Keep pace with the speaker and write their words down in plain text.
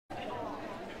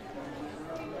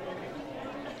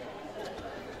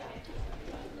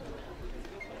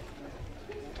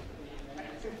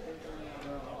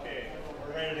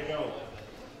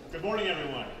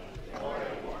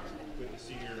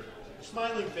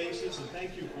faces, and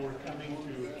thank you for coming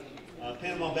to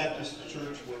Panama Baptist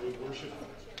Church, where we worship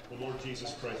the Lord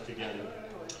Jesus Christ together.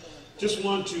 Just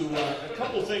want to, a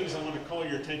couple things I want to call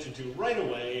your attention to right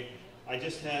away. I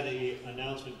just had an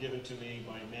announcement given to me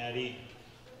by Maddie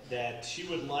that she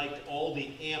would like all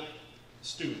the AMP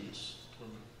students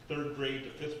from 3rd grade to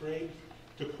 5th grade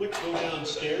to quick go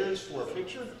downstairs for a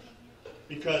picture,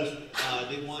 because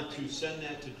they want to send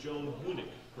that to Joan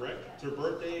Hunick, correct? It's her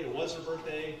birthday. It was her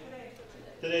birthday.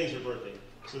 Today's her birthday.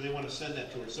 So they want to send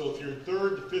that to her. So if you're in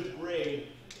 3rd to 5th grade,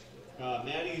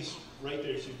 Maddie's right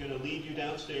there. She's going to lead you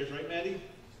downstairs. Right, Maddie?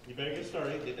 You better get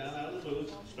started. Get down out of the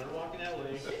booth. Start walking that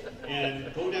way.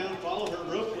 And go down, follow her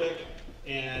real quick,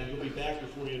 and you'll be back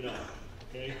before you know it.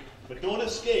 Okay? But don't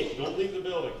escape. Don't leave the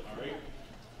building. All right?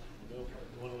 You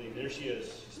want to leave. There she is.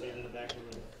 She's standing in the back of the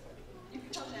room. You can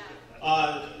come now.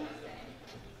 A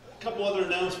couple other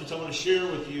announcements I want to share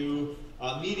with you.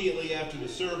 Immediately after the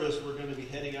service, we're going to be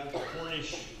heading out to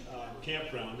Cornish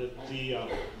Campground. The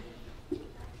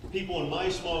people in my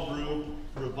small group,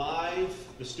 Revive,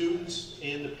 the students,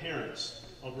 and the parents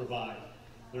of Revive.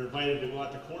 They're invited to go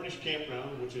out to Cornish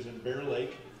Campground, which is in Bear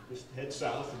Lake. Just head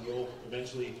south, and you'll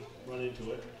eventually run into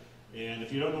it. And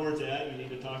if you don't know where it's at, you need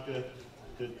to talk to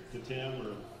Tim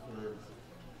or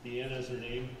Deanna is her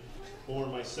name, or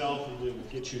myself, and we will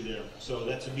get you there. So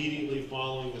that's immediately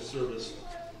following the service.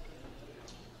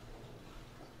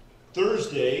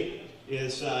 Thursday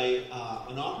is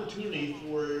an opportunity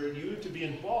for you to be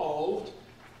involved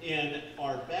in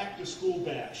our back-to-school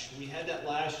bash. We had that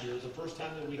last year. It was the first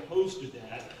time that we hosted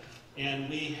that, and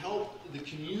we helped the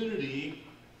community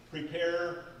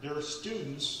prepare their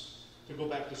students to go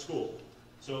back to school.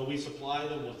 So we supply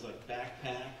them with like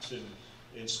backpacks and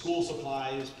school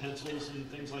supplies, pencils and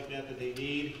things like that they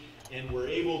need, and we're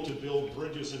able to build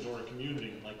bridges into our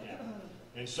community like that.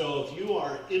 And so if you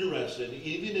are interested,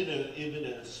 even in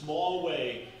a small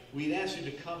way, we'd ask you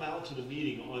to come out to the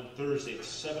meeting on Thursday at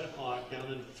 7 o'clock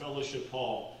down in Fellowship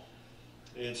Hall.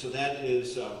 And so that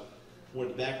is for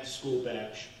the back-to-school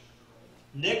bash.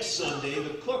 Next Sunday,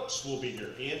 the Cooks will be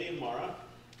here, Andy and Mara,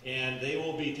 and they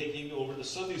will be taking over the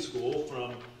Sunday school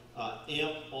from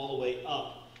AMP all the way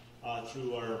up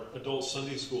through our adult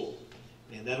Sunday school.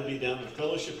 And that'll be down in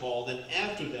Fellowship Hall. Then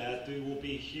after that, they will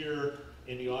be here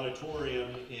in the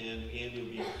auditorium, and Andy will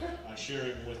be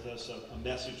sharing with us a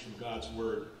message from God's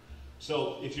Word.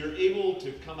 So if you're able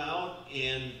to come out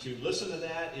and to listen to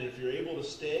that, and if you're able to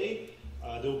stay,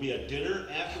 there will be a dinner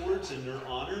afterwards in their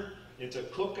honor. It's a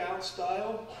cookout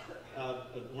style.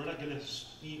 We're not going to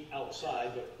eat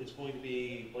outside, but it's going to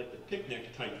be like the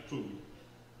picnic type food,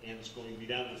 and it's going to be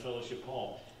down in the Fellowship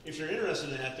Hall. If you're interested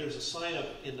in that, there's a sign up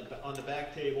on the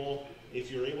back table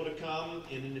if you're able to come,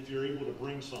 and then if you're able to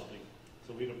bring something.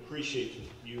 So we'd appreciate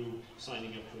you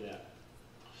signing up for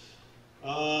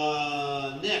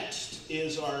that. Next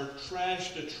is our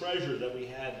Trash to Treasure that we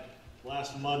had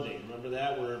last Monday. Remember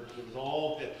that? Where it was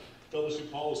all,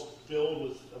 Fellowship Hall was filled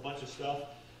with a bunch of stuff.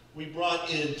 We brought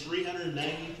in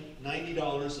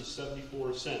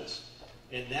 $390.74,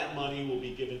 and that money will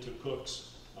be given to Cooks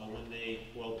when they,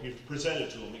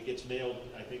 presented to them. It gets mailed,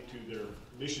 I think, to their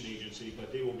mission agency,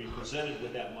 but they will be presented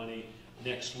with that money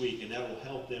next week, and that will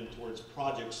help them towards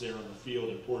projects there on the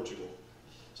field in Portugal.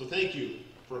 So thank you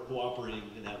for cooperating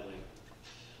in that way.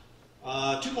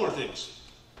 2 more things.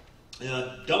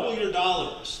 Double your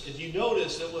dollars. If you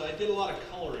notice, that I did a lot of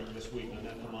coloring this week on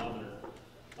that thermometer.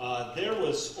 There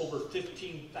was over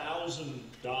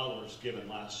 $15,000 given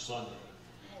last Sunday.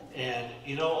 And,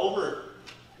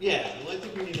 I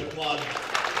think we need to applaud.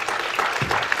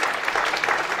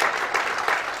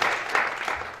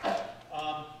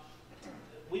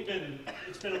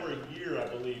 It's been over a year, I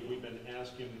believe, we've been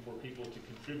asking for people to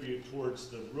contribute towards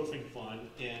the roofing fund,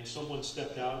 and someone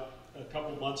stepped out a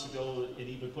couple months ago and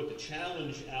even put the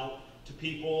challenge out to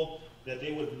people that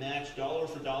they would match dollar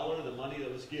for dollar the money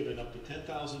that was given up to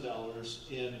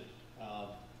 $10,000 in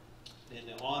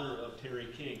honor of Terry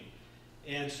King.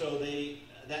 And so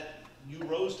you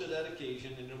rose to that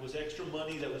occasion, and there was extra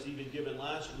money that was even given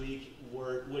last week,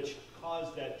 which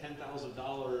caused that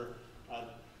 $10,000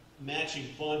 matching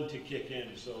fund to kick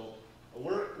in. So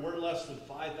we're less than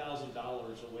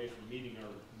 $5,000 away from meeting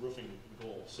our roofing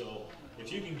goal. So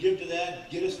if you can give to that,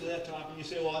 get us to that top, and you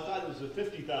say, well, I thought it was a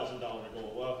 $50,000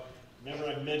 goal. Well, remember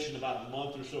I mentioned about a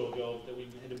month or so ago that we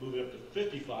had to move it up to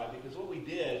 55, because what we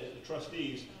did, the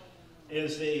trustees,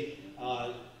 is there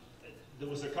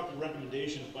was a couple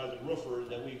recommendations by the roofer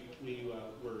that we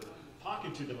were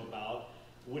talking to them about,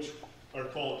 which are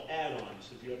called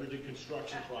add-ons, if you ever did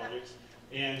construction projects.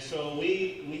 And so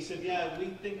we said, yeah, we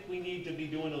think we need to be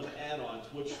doing those add-ons,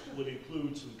 which would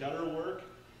include some gutter work,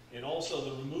 and also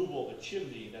the removal of a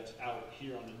chimney that's out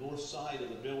here on the north side of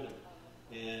the building.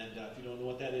 And if you don't know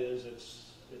what that is,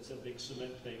 it's a big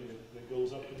cement thing that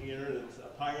goes up in the air. It's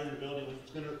up higher in the building.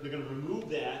 They're going to remove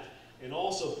that and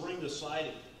also bring the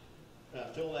siding,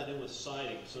 fill that in with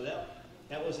siding. So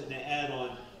that was an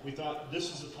add-on. We thought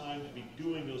this is the time to be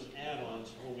doing those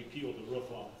add-ons when we peeled the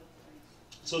roof off.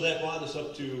 So that brought us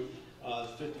up to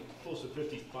close to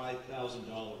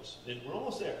 $55,000, and we're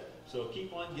almost there. So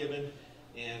keep on giving,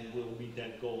 and we'll meet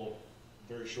that goal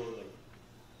very shortly.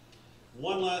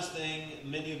 One last thing,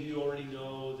 many of you already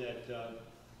know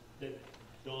that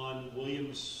Don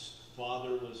Williams'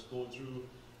 father was going through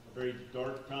a very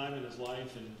dark time in his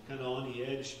life and kind of on the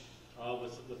edge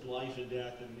with life and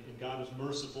death, and God was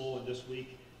merciful, and this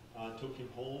week took him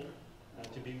home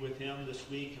to be with him this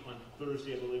week on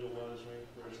Thursday, I believe it was, right?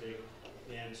 Thursday.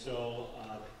 And so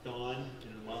Dawn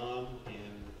and her mom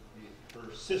and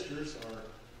her sisters are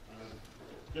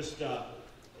just,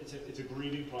 it's a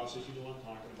grieving process, you know what I'm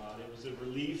talking about. It was a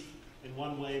relief in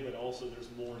one way, but also there's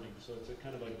mourning. So it's a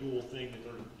kind of a dual thing that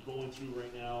they're going through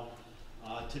right now.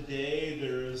 Today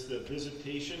there is the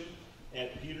visitation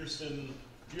at Peterson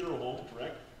Funeral Home,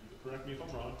 correct? Correct me if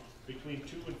I'm wrong, between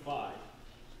 2 and 5.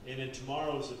 And then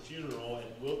tomorrow is the funeral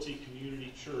at Wilty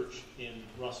Community Church in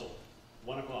Russell,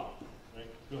 1 o'clock. Right?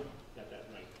 Good. Got that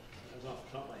right. That was off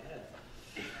the top of my head.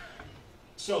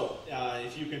 So,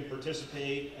 if you can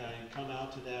participate and come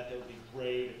out to that, that would be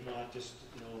great. If not, just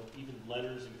even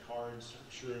letters and cards.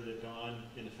 I'm sure that Don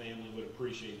and the family would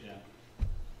appreciate that.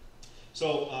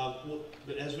 So,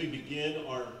 but as we begin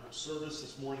our service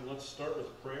this morning, let's start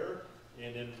with prayer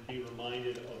and then be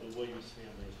reminded of the Williams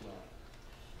family as well.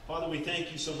 Father, we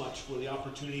thank you so much for the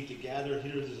opportunity to gather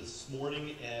here this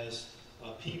morning as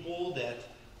people that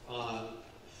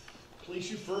place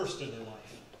you first in their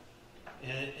life.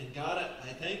 And God,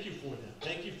 I thank you for them.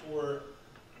 Thank you for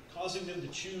causing them to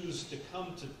choose to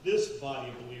come to this body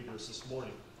of believers this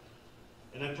morning.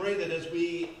 And I pray that as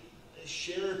we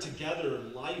share together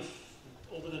life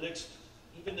over the next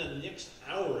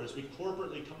hour, as we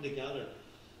corporately come together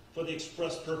for the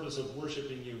express purpose of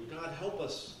worshiping you, God, help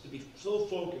us to be so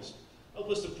focused. Help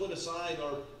us to put aside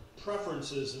our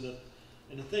preferences and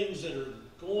the things that are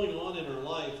going on in our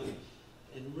life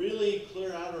and really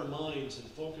clear out our minds and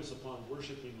focus upon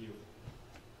worshiping you.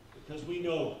 Because we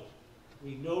know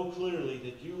clearly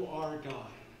that you are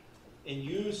God, and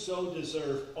you so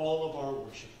deserve all of our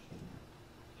worship.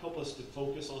 Help us to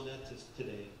focus on that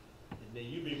today, and may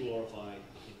you be glorified.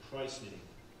 In Christ's name,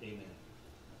 amen.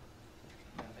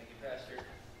 Thank you, Pastor.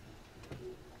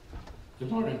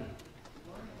 Good morning.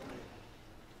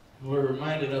 What we're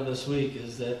reminded of this week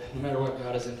is that no matter what,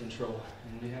 God is in control,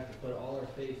 and we have to put all our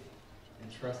faith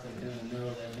and trust in Him and know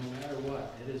that no matter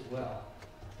what, it is well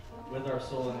with our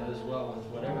soul, and it is well with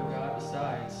whatever God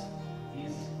decides.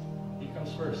 He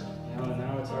comes first, and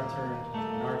now it's our turn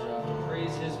and our job to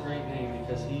praise His great name,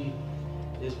 because He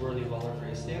is worthy of all our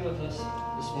praise. Stand with us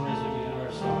this morning as we begin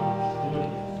our song. Do it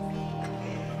again.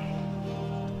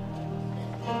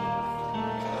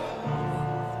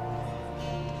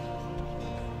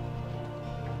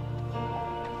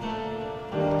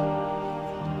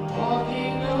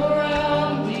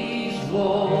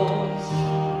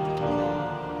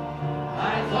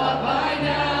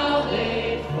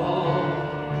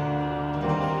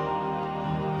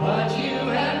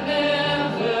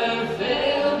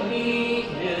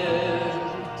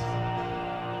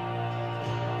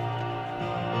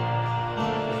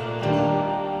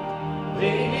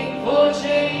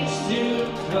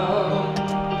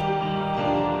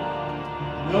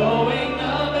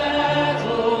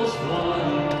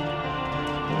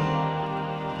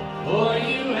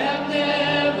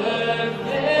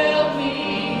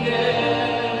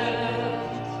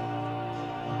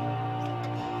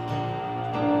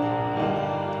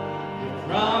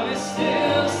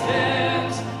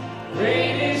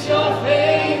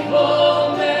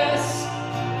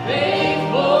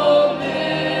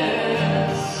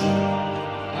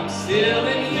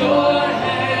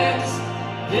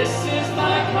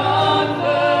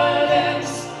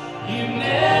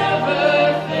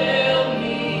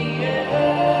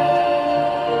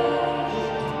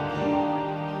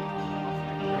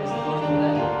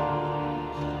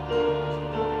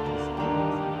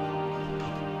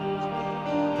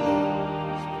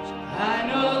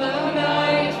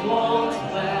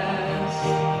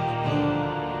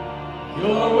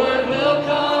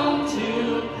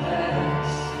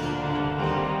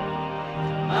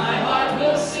 My heart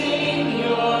will sing.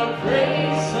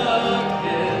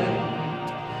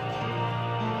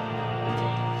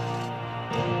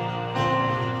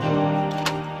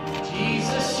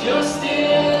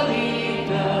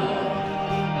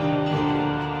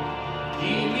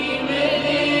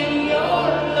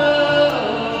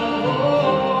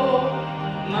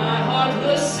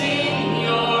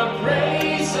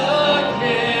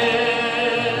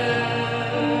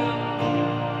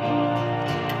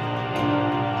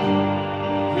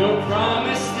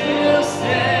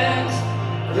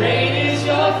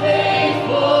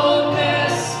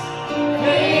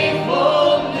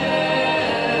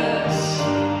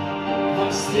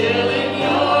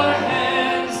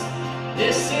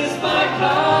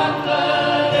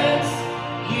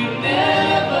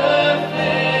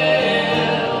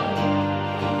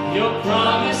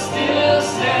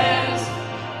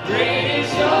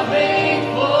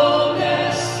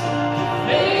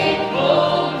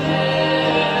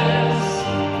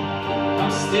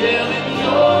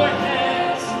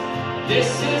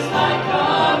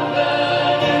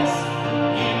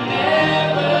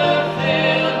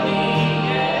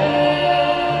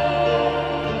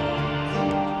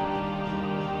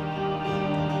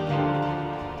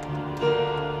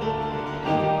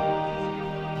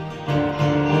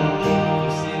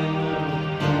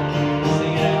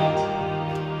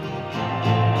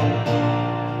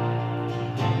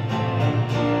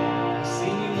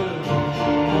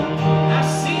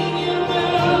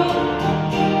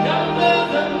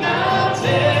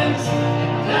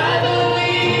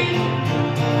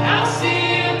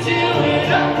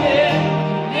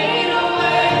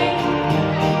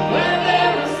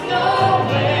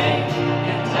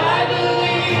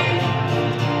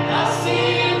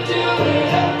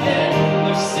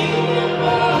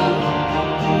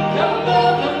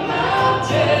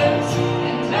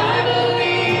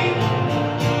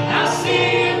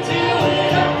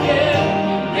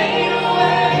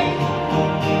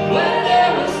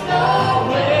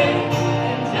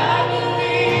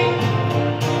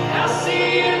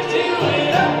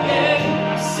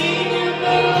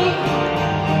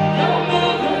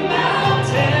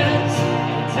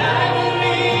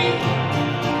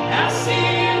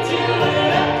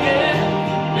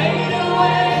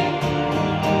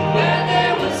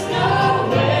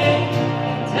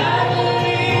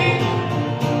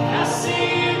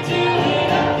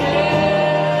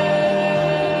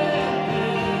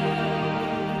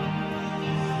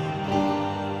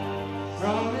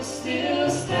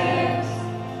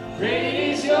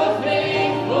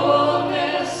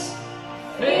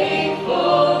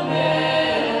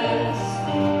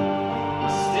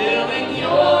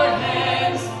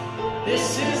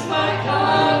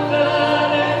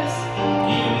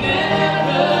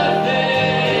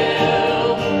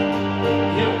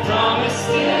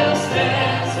 still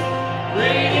stands.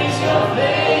 Great is your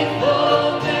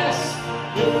faithfulness,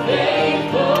 your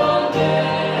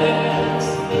faithfulness.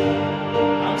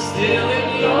 I'm still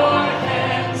in your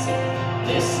hands.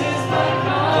 This is my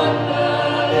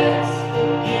confidence.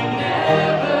 You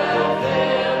never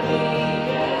fail me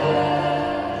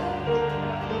yet.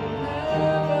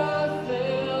 Never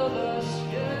failed us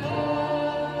yet.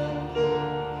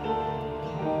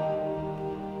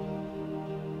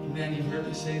 Man, you've heard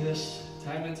me say this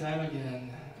time and time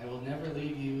again. I will never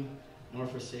leave you nor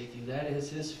forsake you. That is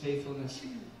his faithfulness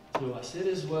to us. It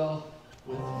is well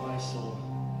with my soul.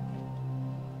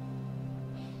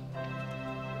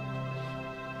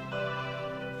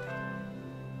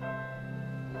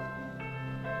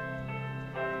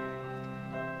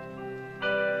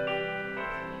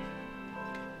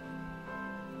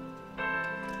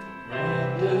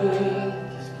 Good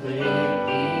is great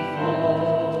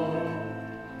before,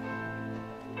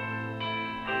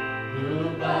 who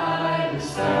by the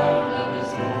sound of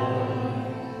his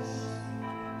voice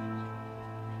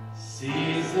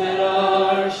seas that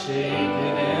are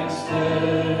shaken and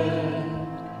stirred,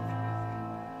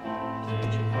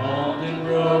 calmed and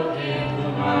broken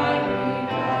from mighty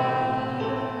God.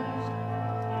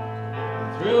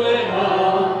 Through it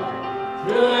all,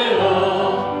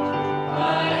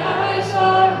 my eyes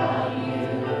are on you.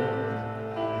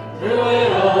 Through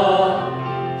it all,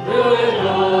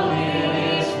 it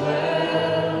is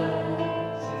well.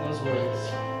 Sing those words.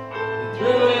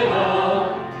 Through it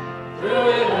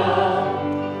all,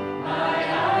 my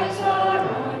eyes are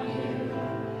on you.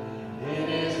 It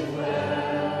is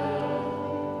well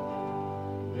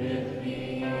with me.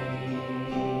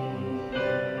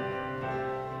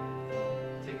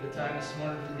 Take the time this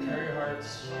morning to prepare your hearts.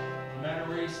 No matter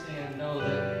where you stand, know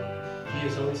that he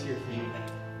is always here for you.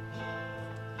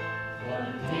 What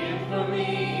came for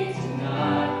me to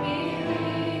not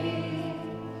believe,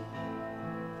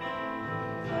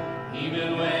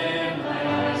 even when my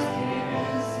eyes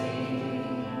can't see.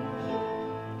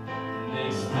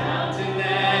 This mountain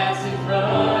that's in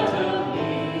front of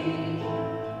me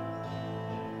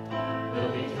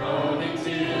will be thrown into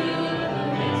the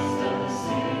midst of the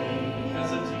sea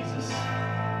because of Jesus.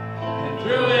 And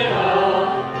through it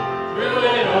all,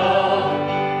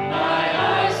 my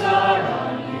eyes are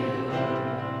on you.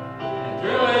 And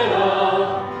through it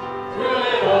all,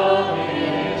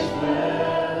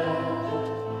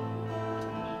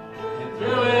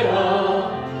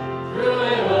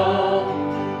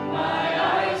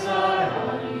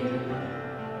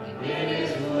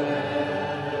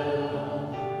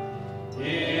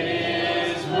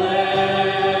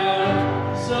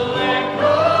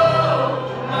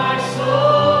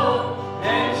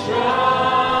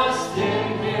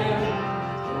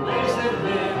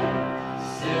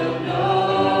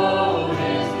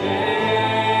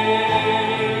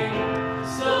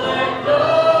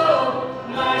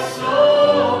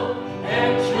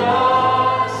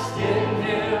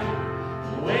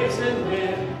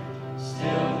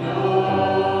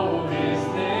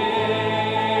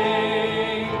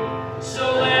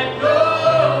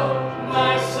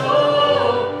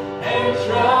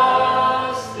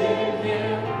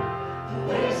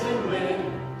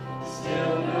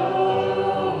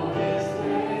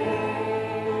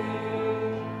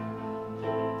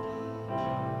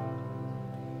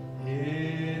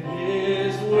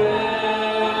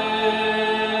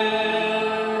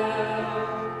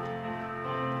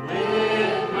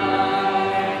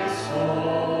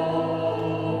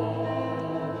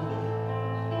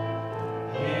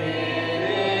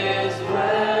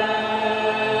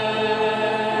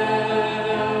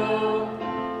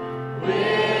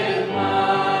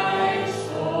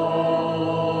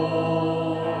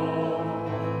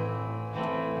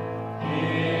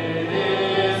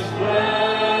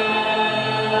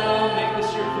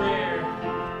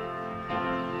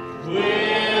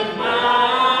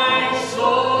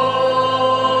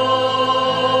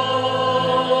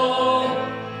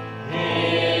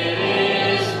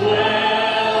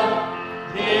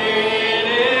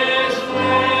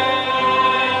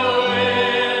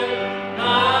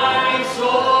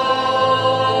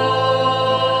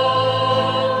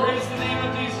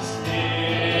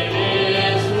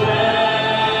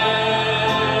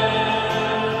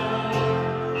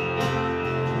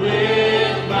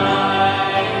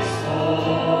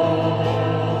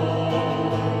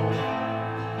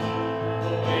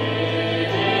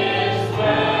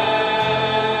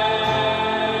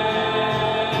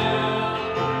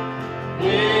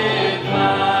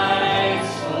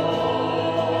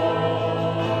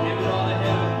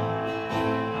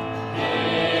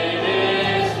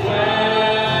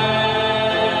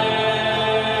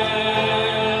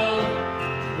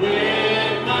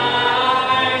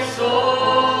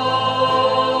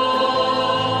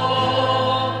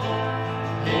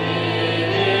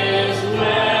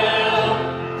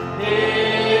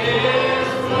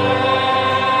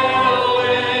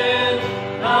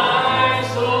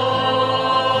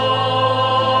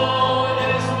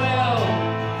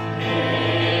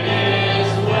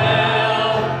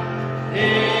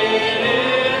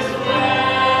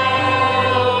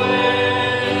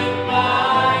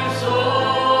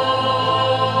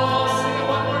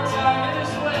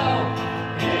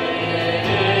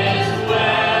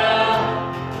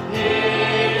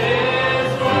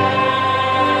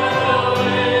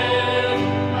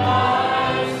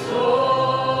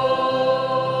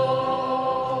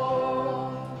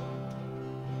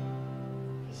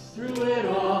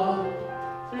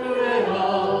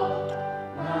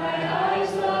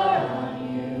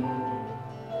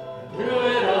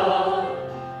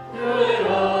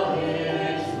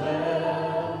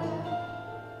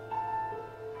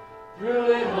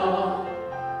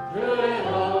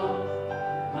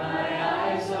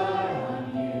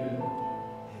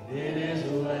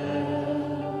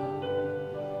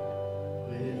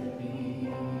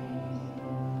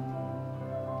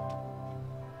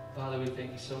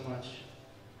 so much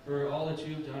for all that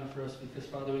you've done for us, because,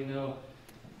 Father, we know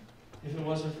if it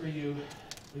wasn't for you,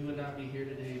 we would not be here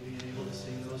today being able to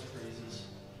sing those praises.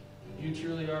 You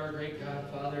truly are a great God,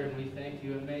 Father, and we thank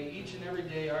you. And may each and every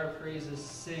day our praises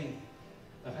sing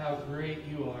of how great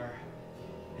you are,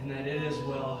 and that it is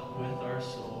well with our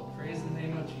soul. Praise the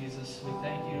name of Jesus. We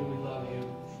thank you. We love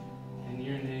you. In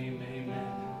your name,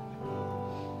 amen.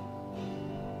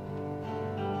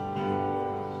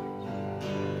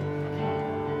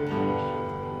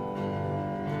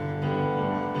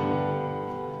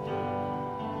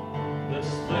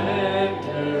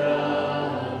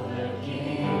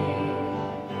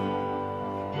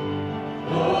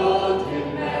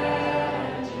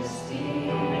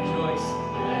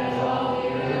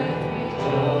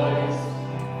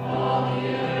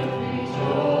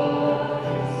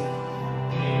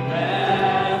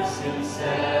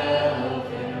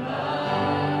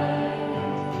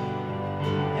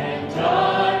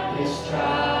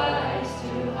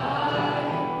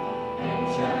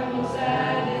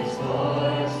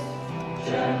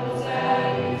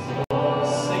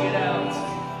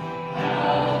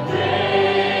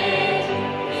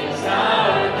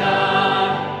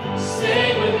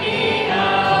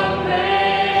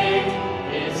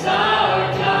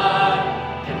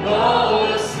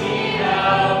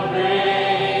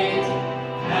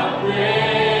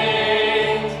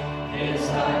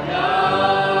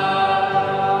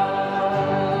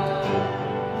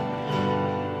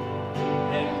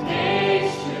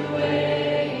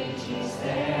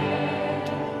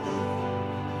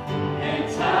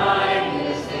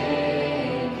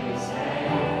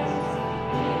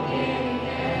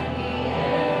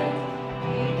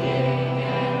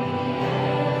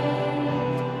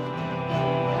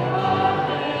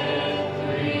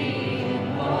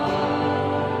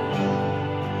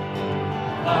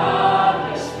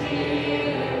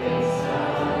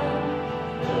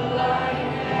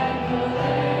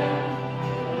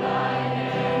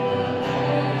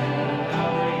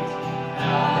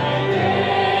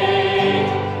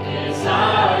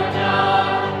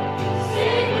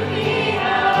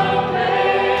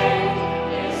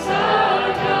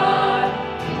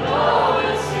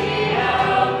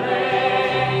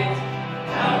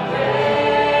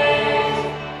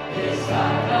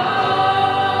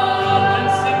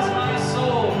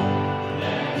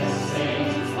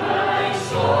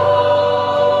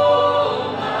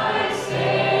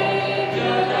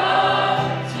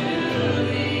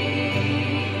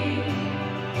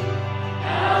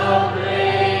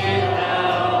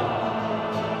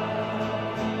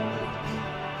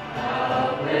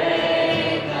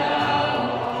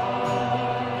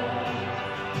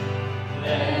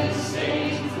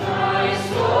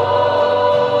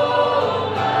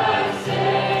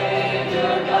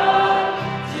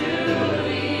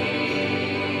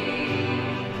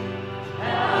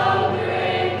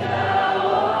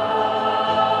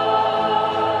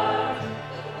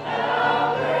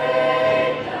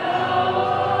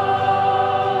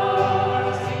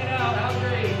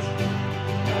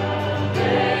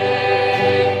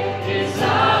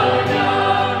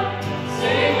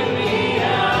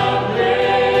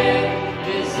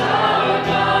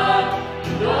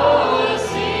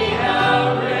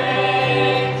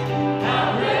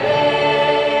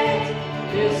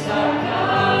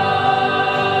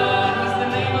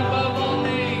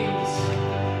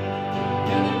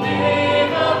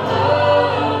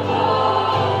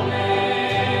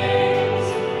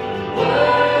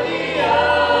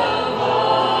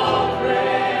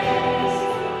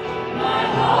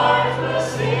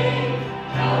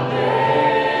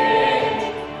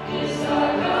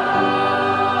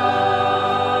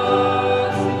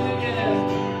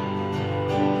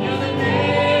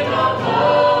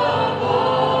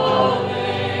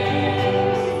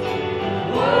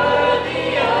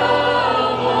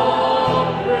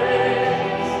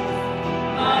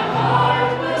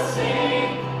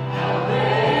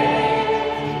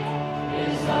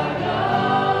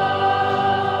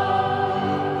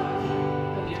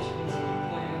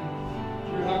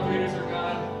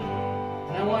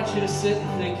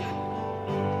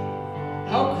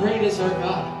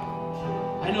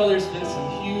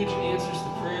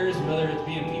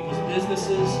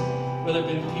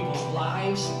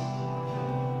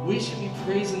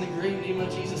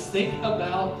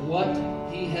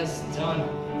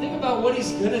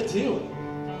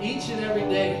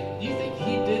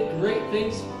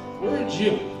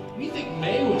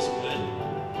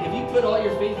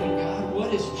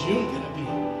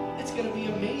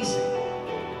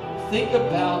 Think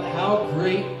about how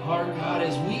great our God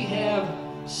is. We have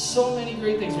so many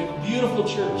great things. We have a beautiful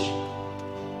church.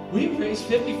 We raised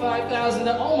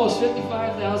 $55,000, almost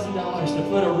 $55,000 to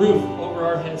put a roof over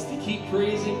our heads to keep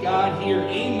praising God here.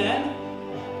 Amen.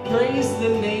 Praise the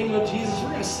name of Jesus. We're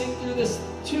going to sing through this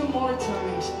 2 more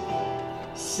times.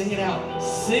 Sing it out.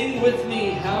 Sing with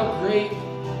me. How great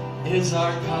is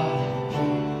our God.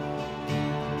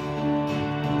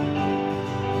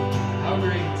 How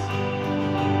great.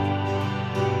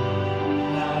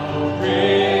 How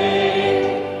great.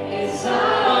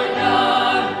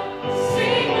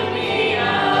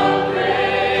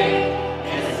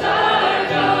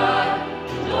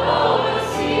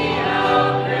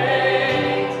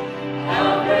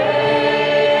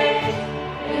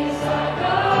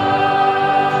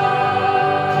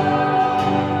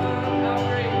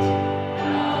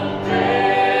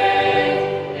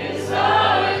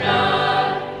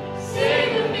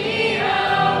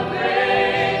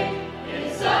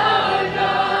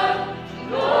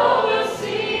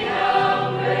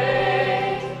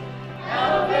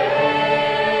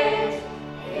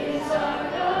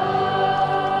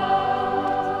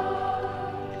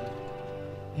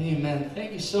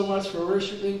 So much for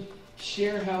worshiping.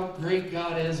 Share how great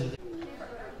God is. This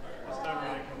time we're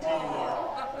going to continue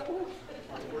our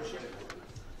worship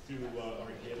through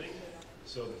our giving.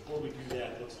 So before we do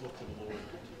that, let's look to the Lord in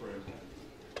prayer.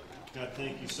 God,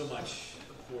 thank you so much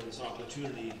for this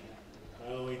opportunity,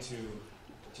 not only to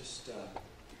just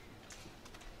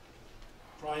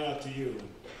cry out to you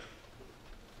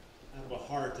out of a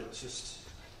heart that's just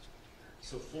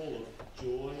so full of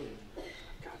joy and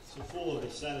so full of the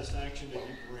satisfaction that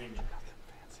you bring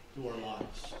to our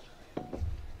lives.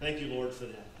 Thank you, Lord, for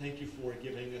that. Thank you for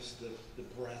giving us the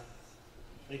breath.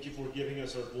 Thank you for giving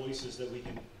us our voices that we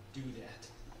can do that.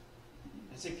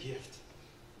 That's a gift.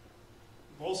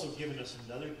 You've also given us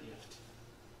another gift.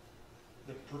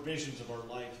 The provisions of our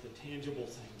life, the tangible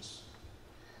things.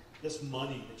 This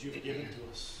money that you've given to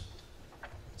us.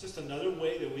 It's just another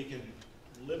way that we can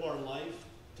live our life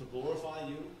to glorify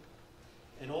you.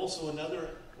 And also another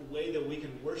way that we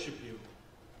can worship you.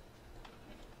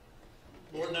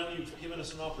 Lord, now you've given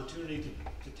us an opportunity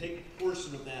to take a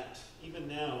portion of that, even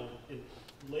now, and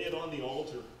lay it on the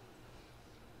altar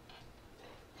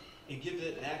and give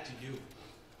it back to you.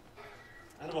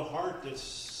 Out of a heart that's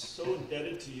so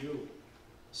indebted to you,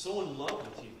 so in love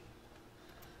with you.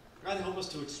 God, help us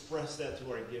to express that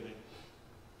through our giving.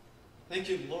 Thank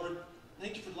you, Lord.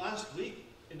 Thank you for last week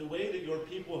in the way that your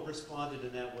people have responded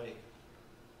in that way.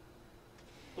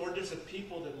 Lord, there's a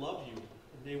people that love you,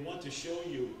 and they want to show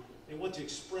you, they want to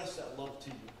express that love to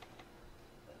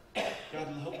you. God,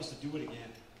 help us to do it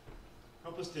again.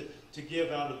 Help us to give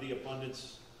out of the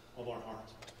abundance of our heart.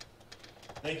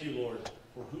 Thank you, Lord,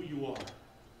 for who you are.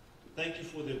 Thank you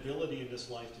for the ability in this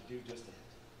life to do just that.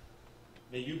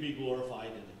 May you be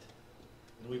glorified in it.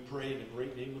 And we pray in the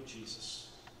great name of Jesus.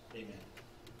 Amen.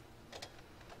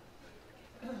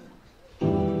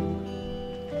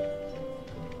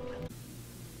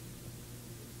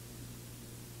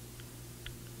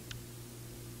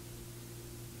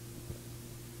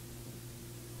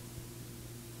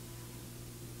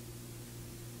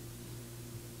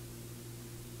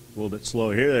 A little bit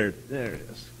slow here. There it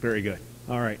is. Very good.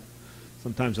 All right.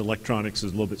 Sometimes electronics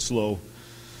is a little bit slow.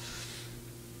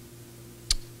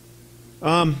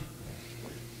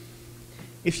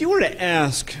 If you were to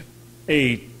ask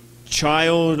a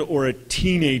child or a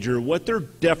teenager what their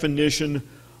definition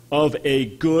of a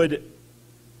good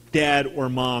dad or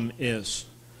mom is,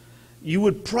 you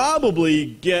would probably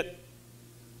get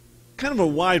kind of a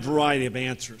wide variety of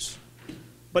answers.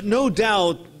 But no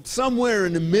doubt, somewhere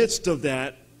in the midst of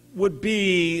that would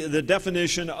be the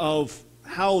definition of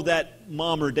how that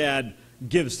mom or dad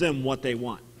gives them what they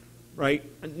want, right?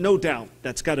 No doubt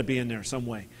that's got to be in there some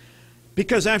way.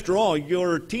 Because after all,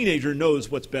 your teenager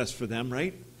knows what's best for them,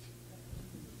 right?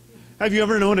 Have you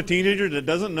ever known a teenager that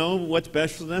doesn't know what's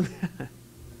best for them?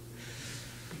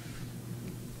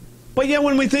 But yet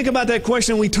when we think about that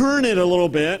question, we turn it a little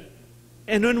bit,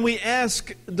 and when we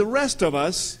ask the rest of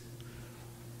us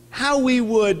how we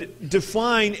would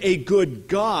define a good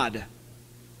God,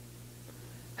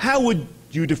 how would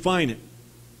you define it?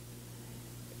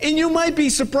 And you might be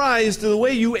surprised that the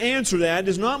way you answer that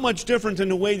is not much different than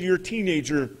the way your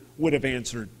teenager would have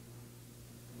answered.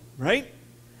 Right?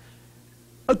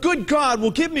 A good God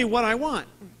will give me what I want.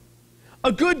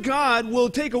 A good God will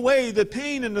take away the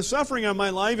pain and the suffering of my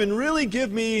life and really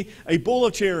give me a bowl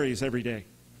of cherries every day.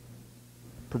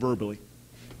 Proverbially.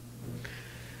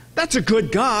 That's a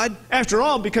good God, after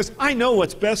all, because I know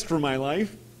what's best for my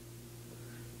life.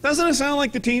 Doesn't it sound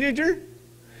like the teenager?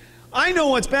 I know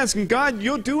what's best, and God,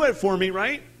 you'll do it for me,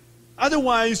 right?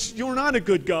 Otherwise, you're not a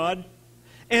good God.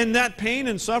 And that pain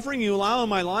and suffering you allow in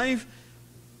my life,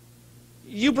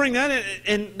 you bring that in,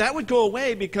 and that would go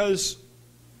away because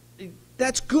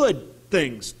that's good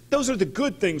things. Those are the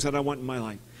good things that I want in my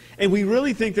life. And we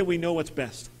really think that we know what's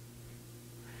best.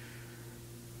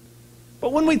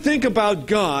 But when we think about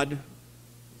God,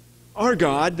 our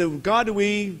God, the God that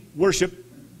we worship,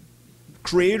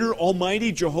 Creator,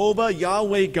 Almighty, Jehovah,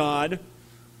 Yahweh God,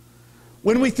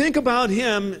 when we think about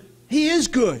Him, He is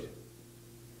good.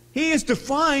 He is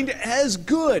defined as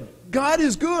good. God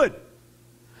is good.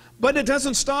 But it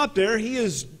doesn't stop there. He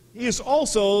is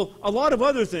also a lot of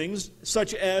other things,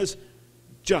 such as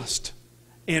just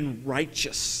and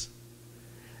righteous.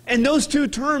 And those two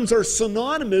terms are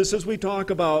synonymous as we talk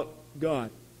about God.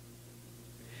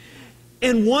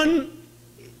 And one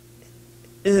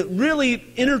really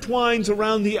intertwines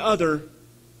around the other,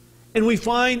 and we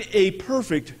find a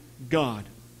perfect God,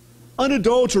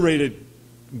 unadulterated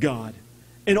God,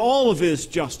 in all of His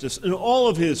justice and all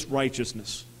of His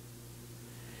righteousness.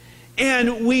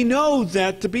 And we know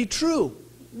that to be true.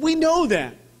 We know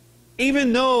that.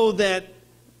 Even though that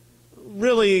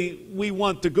really we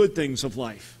want the good things of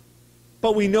life.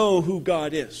 But we know who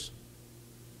God is.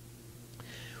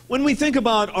 When we think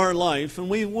about our life, and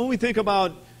when we think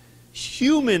about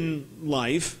human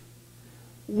life,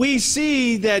 we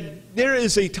see that there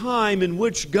is a time in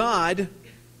which God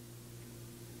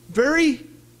very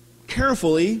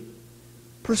carefully,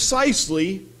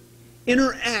 precisely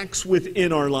interacts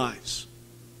within our lives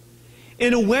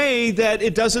in a way that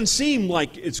it doesn't seem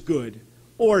like it's good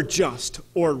or just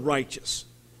or righteous.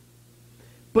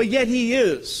 But yet He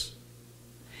is.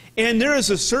 And there is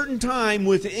a certain time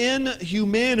within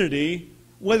humanity,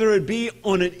 whether it be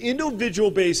on an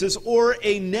individual basis or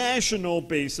a national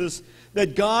basis,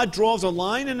 that God draws a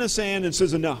line in the sand and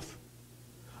says, enough.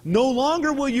 No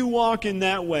longer will you walk in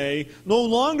that way. No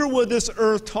longer will this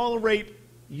earth tolerate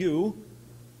you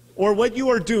or what you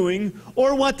are doing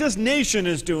or what this nation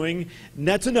is doing. And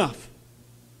that's enough.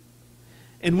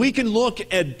 And we can look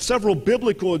at several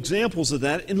biblical examples of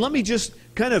that. And let me just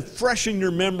kind of freshen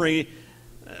your memory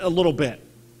a little bit.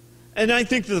 And I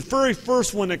think the very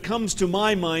first one that comes to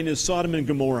my mind is Sodom and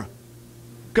Gomorrah.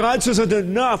 God says it's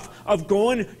enough of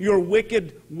going your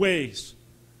wicked ways,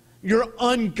 your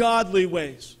ungodly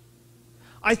ways.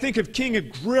 I think of King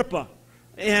Agrippa,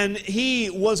 and he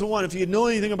was the one, if you know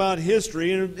anything about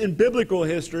history, and in biblical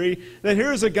history, that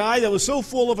here's a guy that was so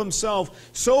full of himself,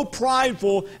 so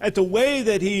prideful at the way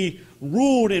that he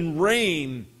ruled and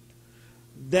reigned,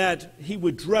 that he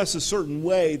would dress a certain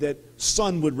way that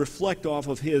sun would reflect off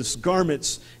of his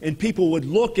garments, and people would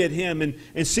look at him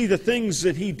and see the things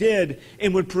that he did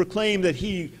and would proclaim that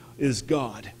he is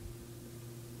God.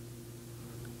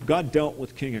 God dealt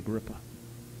with King Agrippa.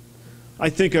 I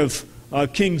think of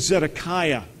King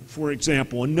Zedekiah, for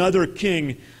example, another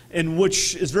king in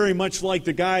which is very much like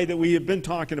the guy that we have been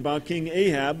talking about, King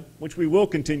Ahab, which we will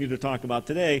continue to talk about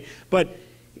today. But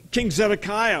King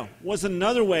Zedekiah was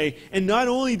another way, and not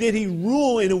only did he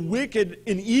rule in a wicked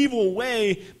and evil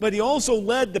way, but he also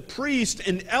led the priests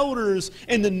and elders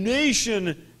and the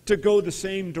nation to go the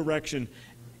same direction.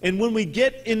 And when we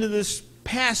get into this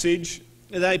passage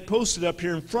that I posted up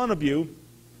here in front of you,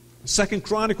 2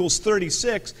 Chronicles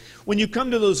 36, when you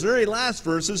come to those very last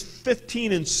verses,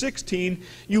 15 and 16,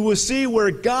 you will see where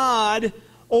God,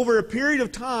 over a period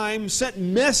of time, sent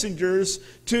messengers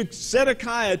to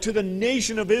Zedekiah, to the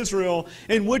nation of Israel,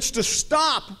 in which to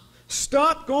stop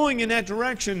going in that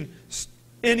direction.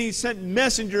 And he sent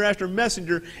messenger after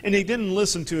messenger, and they didn't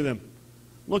listen to them.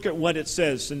 Look at what it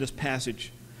says in this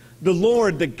passage. The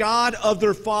Lord, the God of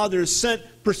their fathers, sent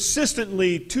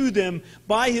persistently to them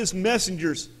by His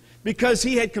messengers, because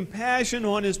He had compassion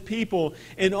on His people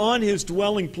and on His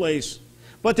dwelling place.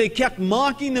 But they kept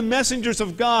mocking the messengers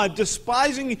of God,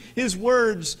 despising His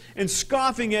words and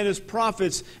scoffing at His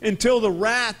prophets, until the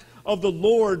wrath of the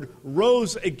Lord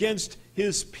rose against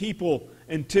His people,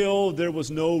 until there was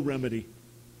no remedy.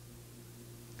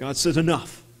 God says,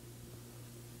 enough.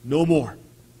 No more.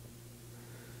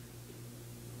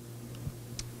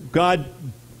 God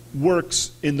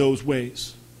works in those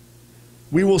ways.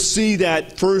 We will see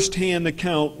that firsthand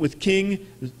account with King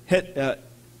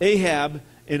Ahab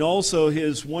and also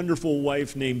his wonderful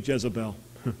wife named Jezebel.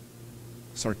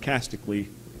 Sarcastically,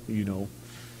 you know.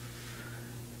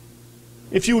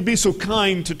 If you would be so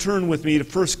kind to turn with me to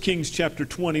 1 Kings chapter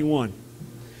 21.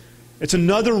 It's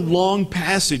another long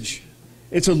passage.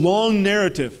 It's a long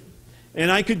narrative. And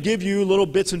I could give you little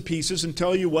bits and pieces and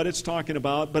tell you what it's talking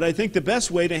about, but I think the best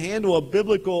way to handle a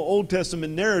biblical Old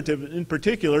Testament narrative in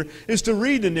particular is to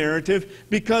read the narrative,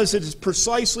 because it is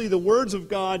precisely the words of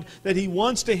God that He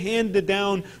wants to hand it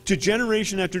down to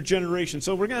generation after generation.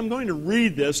 So I'm going to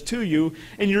read this to you,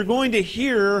 and you're going to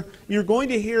hear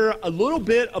a little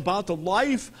bit about the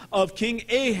life of King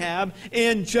Ahab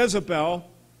and Jezebel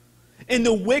and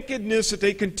the wickedness that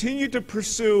they continued to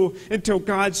pursue until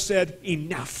God said,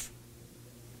 enough.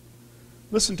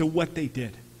 Listen to what they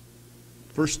did.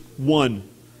 Verse 1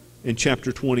 in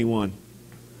chapter 21.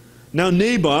 Now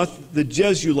Naboth the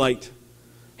Jezreelite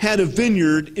had a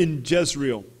vineyard in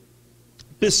Jezreel,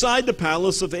 beside the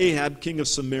palace of Ahab, king of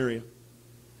Samaria.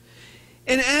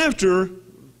 And after,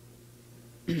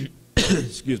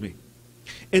 excuse me,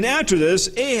 and after this,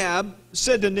 Ahab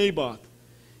said to Naboth,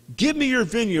 give me your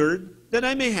vineyard, that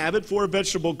I may have it for a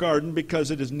vegetable garden,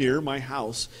 because it is near my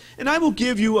house. And I will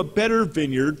give you a better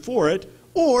vineyard for it,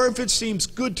 or if it seems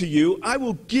good to you, I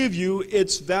will give you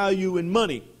its value in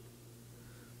money.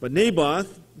 But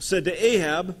Naboth said to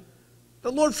Ahab,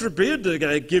 the Lord forbid that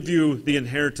I give you the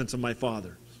inheritance of my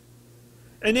fathers.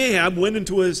 And Ahab went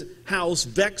into his house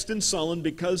vexed and sullen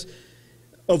because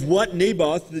of what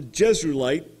Naboth the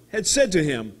Jezreelite had said to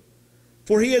him.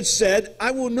 For he had said,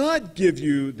 I will not give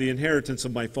you the inheritance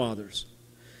of my fathers.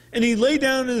 And he lay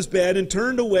down in his bed and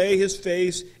turned away his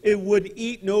face, and would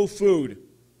eat no food.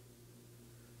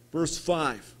 Verse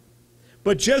 5.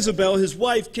 But Jezebel, his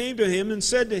wife, came to him and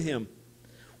said to him,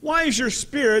 why is your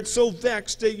spirit so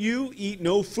vexed that you eat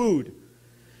no food?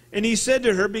 And he said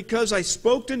to her, because I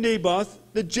spoke to Naboth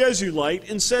the Jezreelite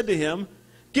and said to him,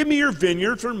 give me your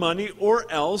vineyard for money, or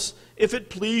else, if it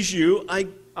please you,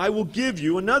 I will give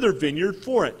you another vineyard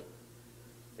for it.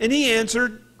 And he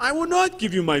answered, I will not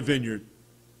give you my vineyard.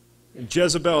 And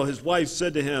Jezebel, his wife,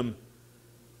 said to him,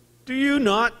 do you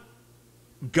not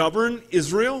govern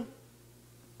Israel?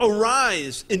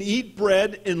 Arise and eat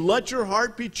bread, and let your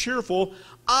heart be cheerful.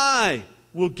 I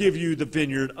will give you the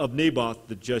vineyard of Naboth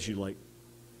the Jezreelite.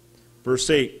 Verse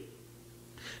 8.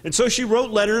 And so she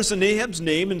wrote letters in Ahab's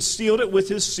name and sealed it with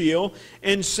his seal,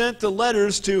 and sent the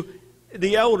letters to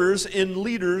the elders and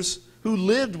leaders who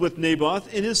lived with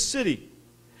Naboth in his city.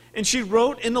 And she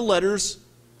wrote in the letters,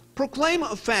 proclaim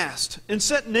a fast, and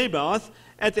set Naboth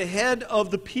at the head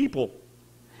of the people,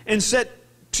 and set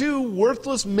 2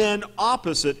 worthless men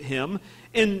opposite him,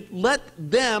 and let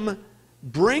them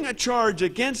bring a charge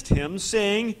against him,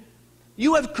 saying,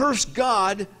 you have cursed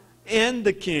God and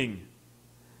the king.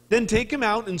 Then take him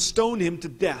out and stone him to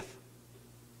death.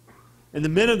 And the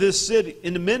men of his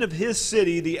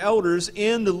city, the elders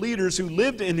and the leaders who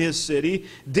lived in his city,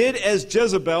 did as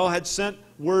Jezebel had sent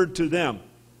word to them.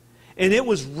 And it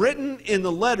was written in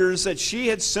the letters that she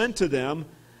had sent to them.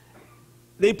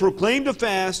 They proclaimed a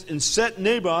fast and set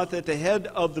Naboth at the head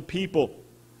of the people.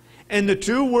 And the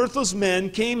 2 worthless men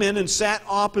came in and sat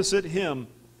opposite him.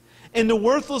 And the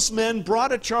worthless men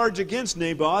brought a charge against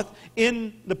Naboth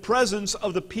in the presence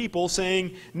of the people,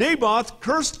 saying, Naboth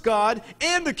cursed God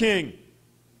and the king.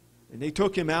 And they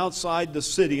took him outside the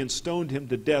city and stoned him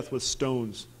to death with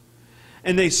stones.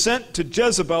 And they sent to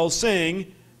Jezebel,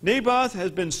 saying, Naboth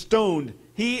has been stoned,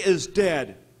 he is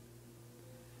dead.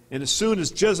 And as soon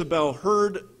as Jezebel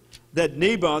heard that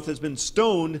Naboth has been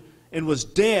stoned and was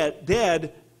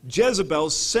dead, Jezebel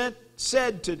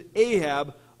said to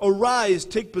Ahab, arise,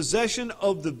 take possession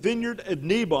of the vineyard of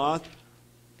Naboth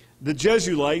the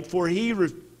Jezreelite, for he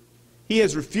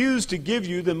has refused to give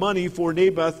you the money, for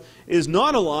Naboth is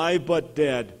not alive but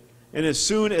dead. And as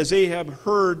soon as Ahab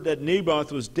heard that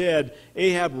Naboth was dead,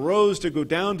 Ahab rose to go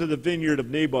down to the vineyard of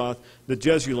Naboth the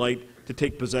Jezreelite to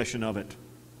take possession of it.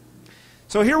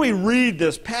 So here we read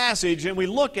this passage and we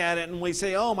look at it and we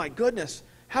say, oh my goodness,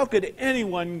 how could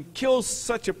anyone kill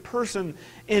such a person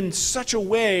in such a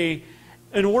way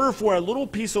in order for a little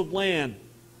piece of land?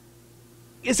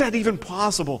 Is that even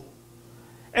possible?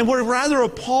 And we're rather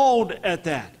appalled at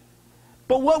that.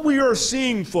 But what we are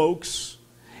seeing, folks,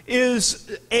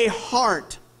 is a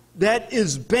heart that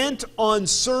is bent on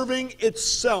serving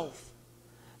itself,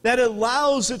 that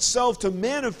allows itself to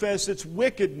manifest its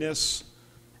wickedness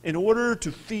in order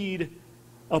to feed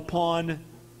upon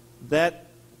that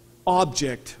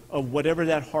object of whatever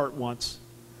that heart wants.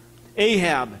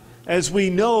 Ahab, as we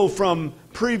know from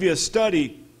previous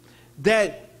study,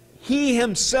 that he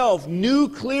himself knew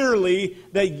clearly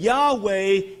that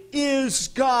Yahweh is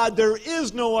God. There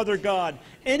is no other God.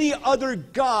 Any other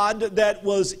God that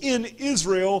was in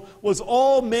Israel was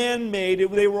all man-made.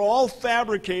 They were all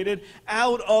fabricated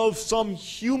out of some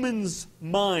human's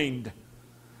mind.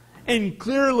 And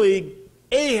clearly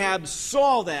Ahab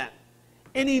saw that,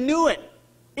 and he knew it.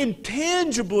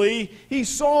 intangibly, he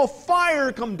saw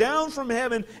fire come down from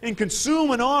heaven and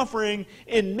consume an offering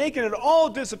and making it all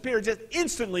disappear, just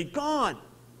instantly gone.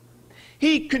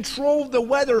 He controlled the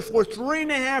weather for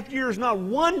 3.5 years. Not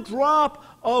one drop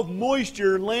of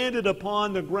moisture landed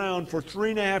upon the ground for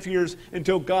 3.5 years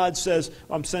until God says,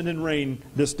 I'm sending rain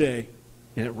this day.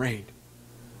 And it rained.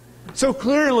 So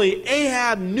clearly,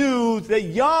 Ahab knew that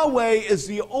Yahweh is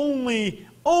the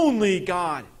only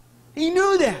God. He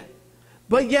knew that.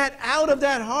 But yet, out of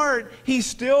that heart, he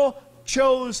still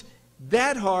chose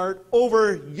that heart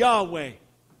over Yahweh.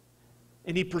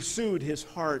 And he pursued his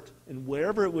heart, and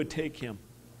wherever it would take him.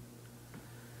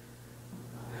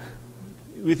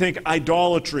 We think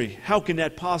idolatry. How can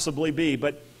that possibly be?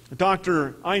 But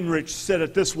Dr. Einrich said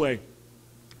it this way.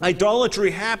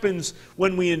 Idolatry happens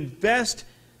when we invest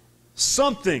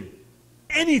something,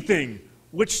 anything,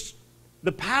 which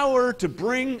the power to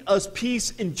bring us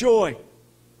peace and joy.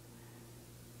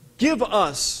 Give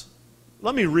us,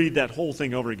 let me read that whole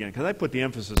thing over again, because I put the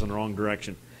emphasis in the wrong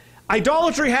direction.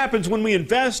 Idolatry happens when we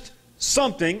invest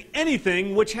something,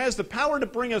 anything, which has the power to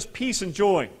bring us peace and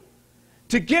joy,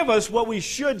 to give us what we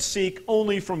should seek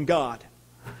only from God.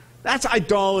 That's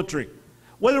idolatry.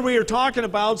 Whether we are talking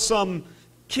about some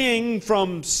king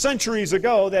from centuries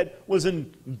ago that was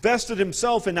invested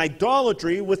himself in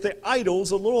idolatry with the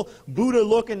idols, the little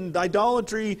Buddha-looking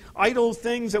idolatry, idol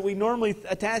things that we normally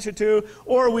attach it to,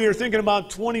 or we are thinking about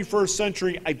 21st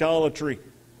century idolatry.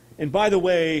 And by the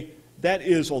way, that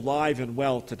is alive and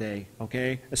well today,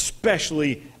 okay?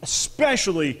 Especially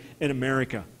in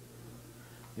America.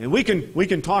 And we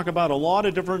can talk about a lot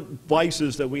of different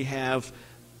vices that we have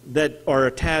that are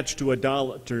attached to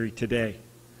idolatry today.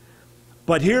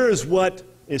 But here is what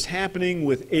is happening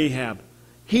with Ahab.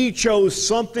 He chose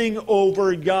something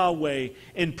over Yahweh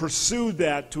and pursued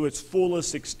that to its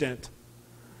fullest extent.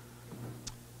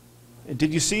 And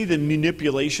did you see the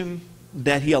manipulation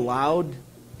that he allowed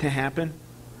to happen?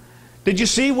 Did you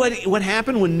see what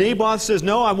happened when Naboth says,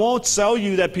 no, I won't sell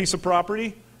you that piece of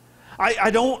property?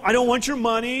 I don't want your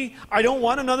money. I don't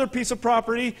want another piece of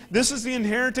property. This is the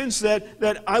inheritance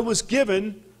that I was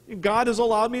given. God has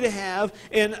allowed me to have,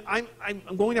 and I'm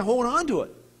going to hold on to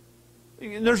it.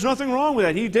 And there's nothing wrong with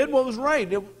that. He did what was right.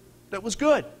 That was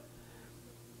good.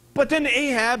 But then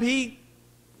Ahab, he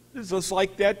is just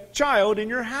like that child in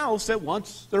your house that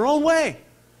wants their own way.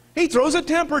 He throws a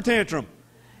temper tantrum.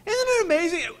 Isn't it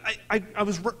amazing? I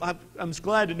was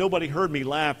glad that nobody heard me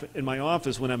laugh in my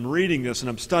office when I'm reading this and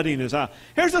I'm studying this out.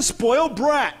 Here's a spoiled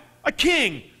brat, a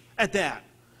king at that.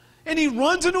 And he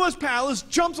runs into his palace,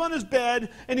 jumps on his bed,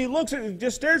 and he looks at it and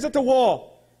just stares at the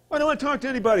wall. I don't want to talk to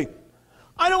anybody.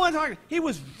 I don't want to talk. He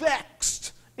was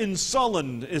vexed and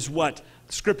sullen is what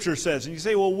Scripture says. And you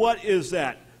say, well, what is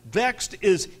that? Vexed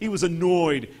is he was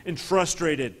annoyed and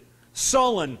frustrated.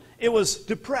 Sullen, it was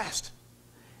depressed.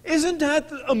 Isn't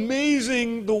that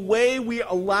amazing the way we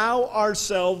allow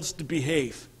ourselves to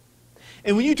behave?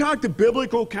 And when you talk to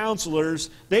biblical counselors,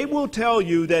 they will tell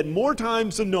you that more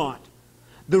times than not,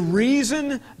 the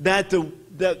reason that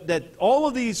all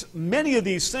of these, many of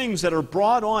these things that are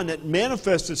brought on that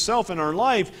manifest itself in our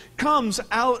life comes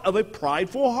out of a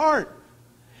prideful heart.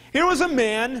 Here was a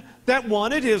man that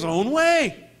wanted his own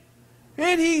way.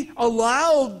 And he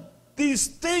allowed these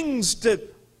things to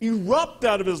erupt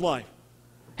out of his life.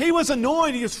 He was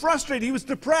annoyed, he was frustrated, he was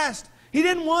depressed. He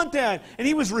didn't want that, and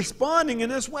he was responding in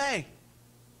this way.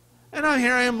 And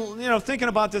here I am, thinking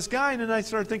about this guy, and then I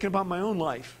started thinking about my own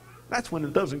life. That's when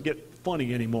it doesn't get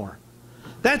funny anymore.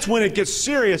 That's when it gets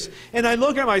serious. And I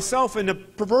look at myself in the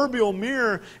proverbial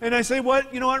mirror, and I say,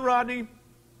 you know what, Rodney?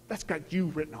 That's got you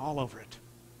written all over it.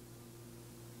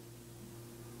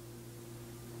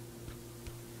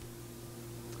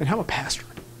 And I'm a pastor.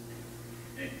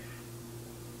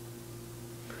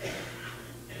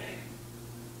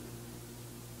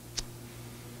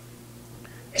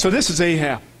 So this is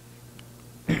Ahab.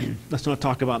 Let's not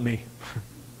talk about me.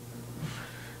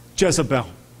 Jezebel.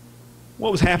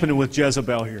 What was happening with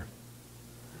Jezebel here?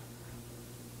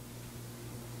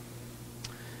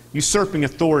 Usurping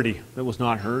authority that was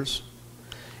not hers.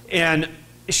 And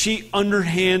she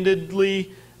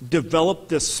underhandedly developed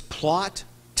this plot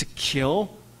to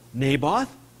kill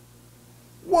Naboth.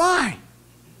 Why?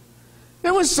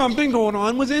 There was something going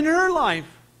on within her life.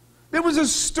 There was a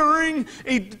stirring,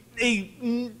 a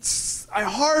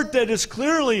heart that is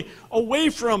clearly away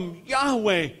from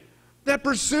Yahweh, that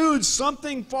pursued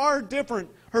something far different.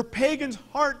 Her pagan's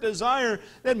heart desire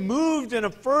that moved in a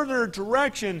further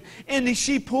direction, and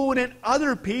she pulled in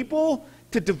other people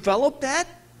to develop that?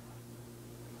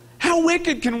 How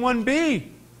wicked can one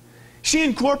be? She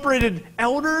incorporated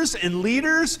elders and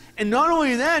leaders, and not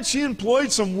only that, she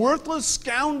employed some worthless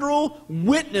scoundrel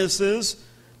witnesses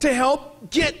to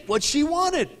help get what she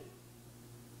wanted.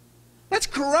 That's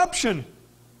corruption.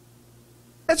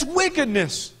 That's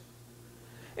wickedness.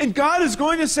 And God is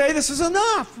going to say, this is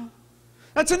enough.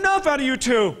 That's enough out of you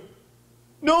two.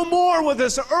 No more will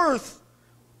this earth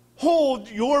hold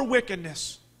your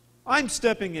wickedness. I'm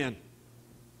stepping in.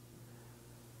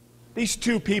 These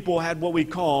two people had what we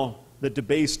call the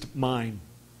debased mind.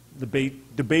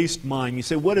 Debased mind. You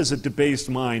say, what is a debased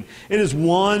mind? It is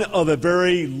one of a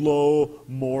very low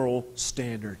moral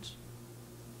standards.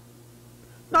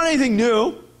 Not anything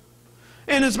new.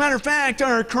 And as a matter of fact, in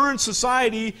our current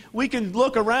society, we can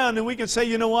look around and we can say,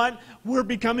 you know what? We're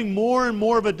becoming more and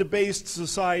more of a debased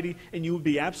society, and you would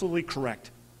be absolutely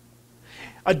correct.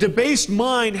 A debased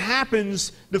mind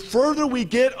happens the further we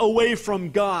get away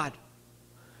from God.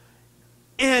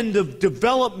 And the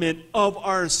development of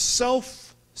our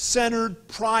self-centered,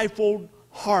 prideful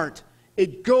heart.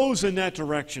 It goes in that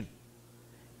direction.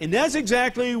 And that's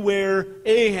exactly where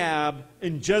Ahab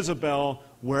and Jezebel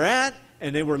were at,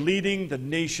 and they were leading the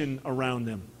nation around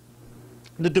them.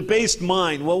 The debased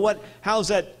mind. Well, how's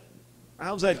that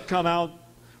come out?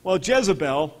 Well,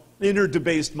 Jezebel, in her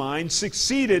debased mind,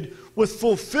 succeeded with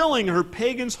fulfilling her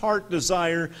pagan's heart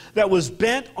desire that was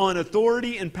bent on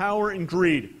authority and power and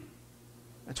greed.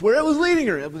 That's where it was leading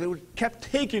her. It kept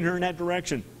taking her in that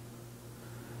direction.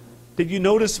 Did you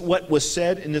notice what was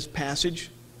said in this passage?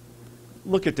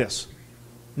 Look at this.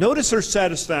 Notice her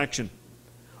satisfaction.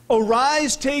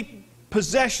 Arise, take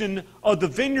possession of the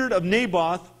vineyard of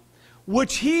Naboth,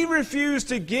 which he refused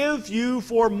to give you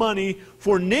for money,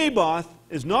 for Naboth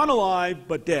is not alive,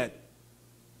 but dead.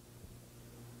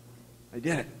 I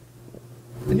did it.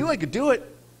 I knew I could do it.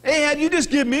 Ahab, you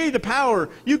just give me the power.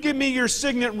 You give me your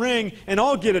signet ring, and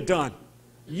I'll get it done.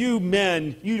 You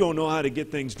men, you don't know how to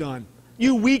get things done.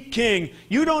 You weak king,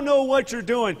 you don't know what you're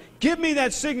doing. Give me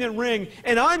that signet ring,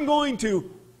 and I'm going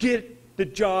to get the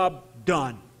job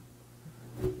done.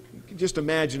 You can just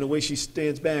imagine the way she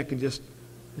stands back and just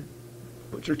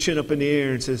puts her chin up in the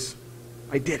air and says,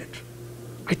 I did it.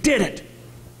 I did it.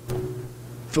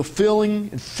 Fulfilling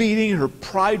and feeding her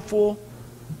prideful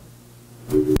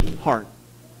heart.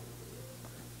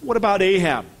 What about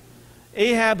Ahab?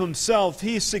 Ahab himself,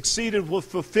 he succeeded with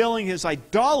fulfilling his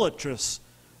idolatrous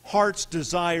heart's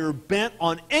desire bent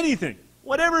on anything,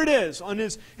 whatever it is, on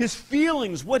his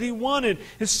feelings, what he wanted,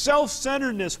 his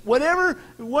self-centeredness, whatever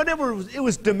it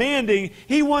was demanding,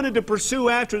 he wanted to pursue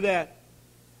after that.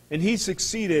 And he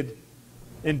succeeded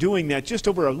in doing that just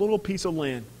over a little piece of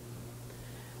land.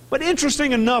 But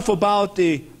interesting enough about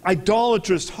the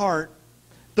idolatrous heart,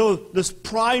 though this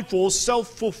prideful,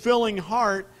 self-fulfilling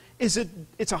heart, it's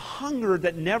a hunger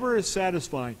that never is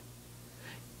satisfied.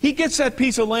 He gets that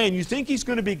piece of land. You think he's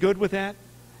going to be good with that?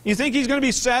 You think he's going to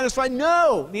be satisfied?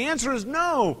 No. The answer is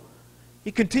no.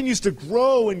 He continues to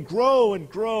grow and grow and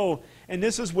grow. And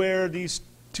this is where these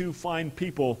two fine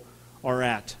people are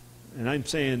at. And I'm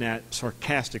saying that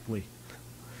sarcastically.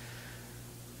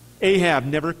 Ahab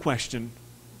never questioned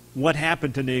what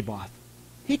happened to Naboth.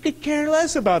 He could care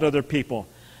less about other people.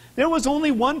 There was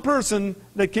only one person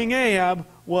that King Ahab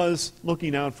was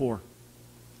looking out for.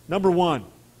 Number one.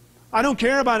 I don't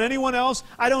care about anyone else.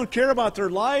 I don't care about their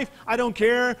life. I don't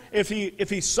care if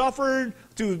he suffered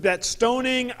through that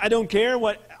stoning. I don't care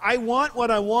what I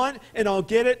want, and I'll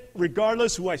get it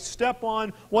regardless who I step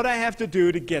on, what I have to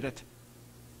do to get it.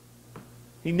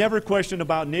 He never questioned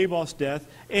about Naboth's death,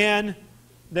 and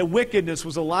that wickedness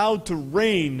was allowed to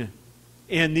reign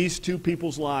in these two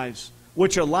people's lives,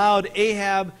 which allowed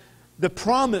Ahab the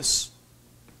promise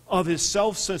of his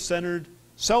self-centered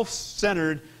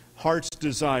heart's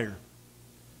desire.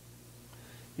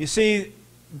 You see,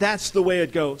 that's the way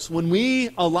it goes. When we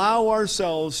allow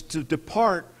ourselves to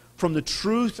depart from the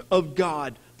truth of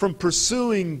God, from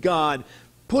pursuing God,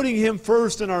 putting Him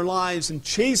first in our lives and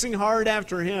chasing hard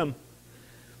after Him,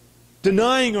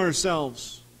 denying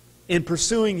ourselves and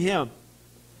pursuing Him,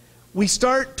 we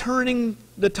start turning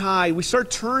the tide. We start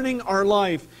turning our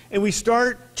life, and we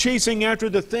start chasing after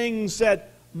the things that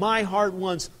my heart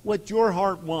wants, what your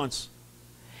heart wants.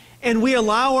 And we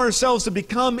allow ourselves to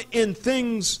become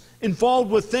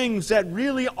involved with things that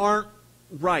really aren't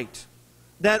right,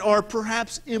 that are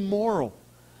perhaps immoral,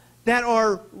 that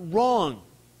are wrong.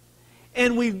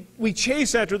 And we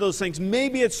chase after those things.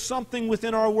 Maybe it's something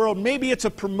within our world. Maybe it's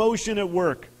a promotion at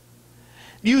work.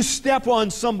 You step on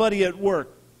somebody at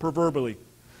work, proverbially,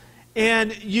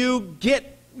 and you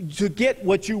get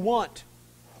what you want.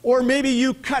 Or maybe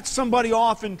you cut somebody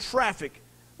off in traffic.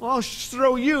 Well, I'll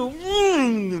throw you.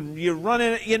 You run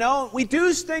in, we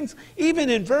do things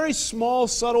even in very small,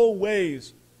 subtle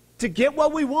ways to get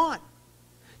what we want.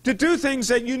 To do things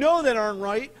that you know that aren't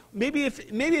right. Maybe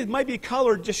it might be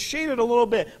colored, just shade it a little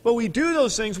bit. But we do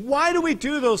those things. Why do we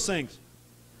do those things?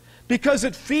 Because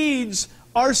it feeds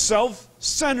our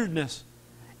self-centeredness.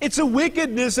 It's a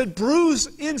wickedness that brews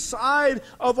inside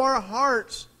of our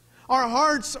hearts. Our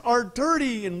hearts are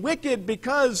dirty and wicked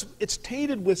because it's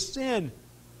tainted with sin.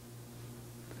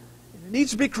 It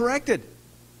needs to be corrected.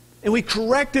 And we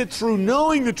correct it through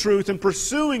knowing the truth and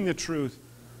pursuing the truth.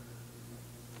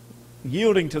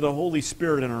 Yielding to the Holy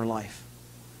Spirit in our life.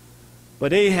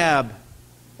 But Ahab,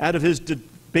 out of his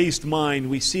debased mind,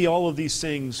 we see all of these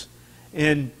things,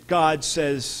 and God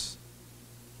says,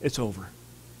 it's over.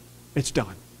 It's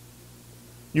done.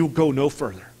 You'll go no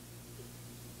further.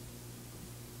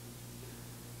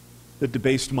 The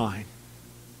debased mind.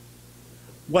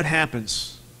 What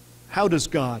happens? How does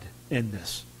God end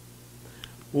this?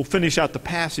 We'll finish out the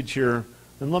passage here,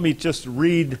 and let me just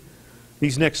read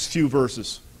these next few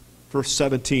verses. Verse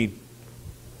 17.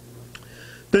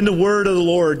 Then the word of the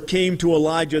Lord came to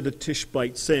Elijah the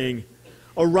Tishbite, saying,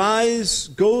 Arise,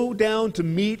 go down to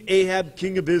meet Ahab,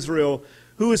 king of Israel,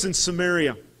 who is in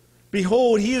Samaria.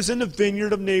 Behold, he is in the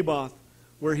vineyard of Naboth,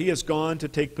 where he has gone to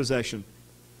take possession.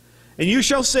 And you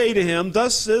shall say to him,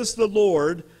 Thus says the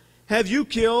Lord, Have you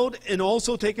killed and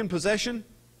also taken possession?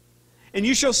 And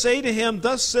you shall say to him,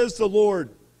 Thus says the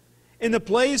Lord, In the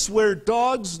place where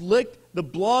dogs licked the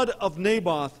blood of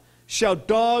Naboth, shall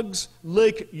dogs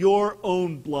lick your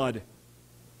own blood.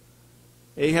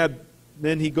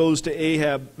 Elijah goes to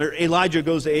Ahab,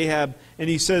 and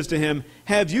he says to him,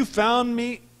 Have you found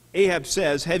me? Ahab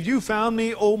says, Have you found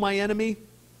me, O my enemy?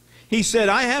 He said,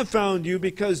 I have found you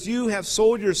because you have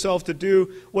sold yourself to do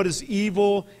what is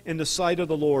evil in the sight of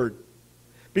the Lord.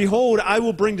 Behold, I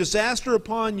will bring disaster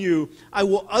upon you. I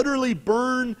will utterly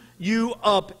burn you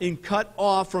up and cut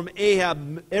off from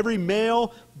Ahab every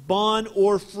male, bond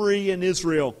or free in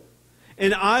Israel.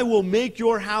 And I will make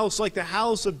your house like the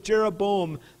house of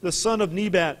Jeroboam, the son of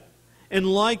Nebat, and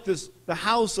like the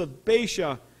house of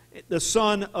Baasha, the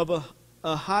son of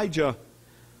Ahijah,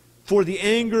 for the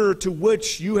anger to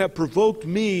which you have provoked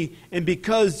me, and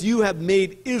because you have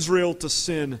made Israel to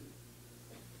sin.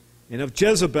 And of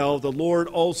Jezebel the Lord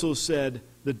also said,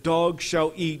 The dog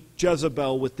shall eat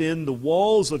Jezebel within the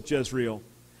walls of Jezreel.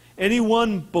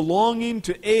 Anyone belonging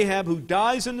to Ahab who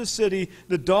dies in the city,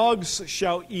 the dogs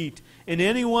shall eat. And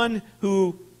anyone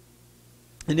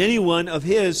of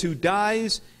his who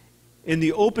dies in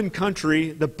the open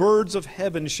country, the birds of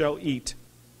heaven shall eat.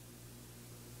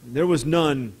 And there was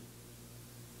none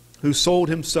who sold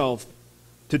himself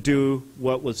to do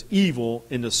what was evil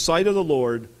in the sight of the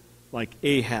Lord like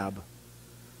Ahab,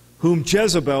 whom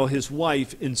Jezebel his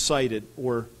wife incited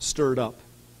or stirred up.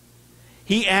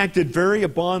 He acted very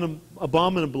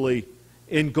abominably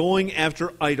in going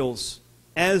after idols,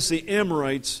 as the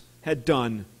Amorites had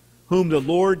done, whom the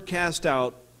Lord cast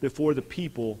out before the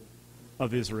people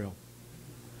of Israel.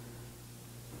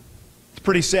 It's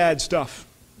pretty sad stuff.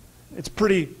 It's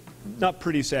not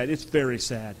pretty sad, it's very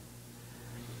sad.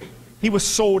 He was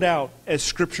sold out, as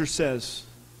Scripture says,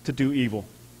 to do evil.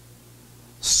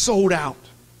 Sold out.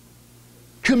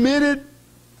 Committed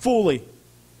fully.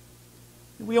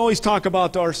 We always talk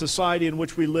about our society in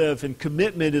which we live, and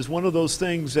commitment is one of those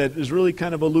things that is really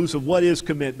kind of elusive. What is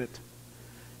commitment?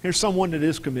 Here's someone that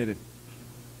is committed.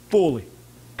 Fully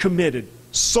committed.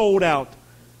 Sold out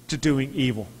to doing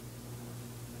evil.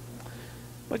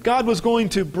 But God was going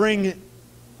to bring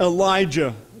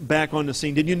Elijah back on the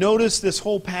scene. Did you notice this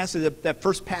whole passage, that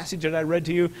first passage that I read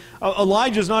to you?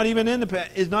 Elijah is not even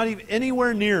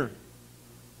anywhere near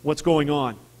what's going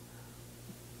on.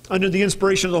 Under the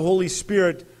inspiration of the Holy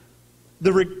Spirit,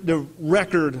 the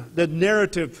record, the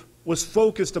narrative was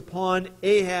focused upon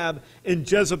Ahab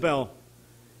and Jezebel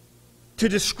to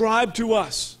describe to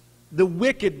us the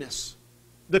wickedness,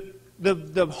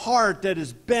 the heart that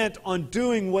is bent on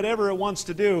doing whatever it wants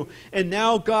to do. And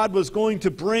now God was going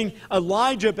to bring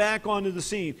Elijah back onto the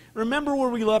scene. Remember where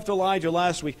we left Elijah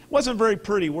last week? It wasn't very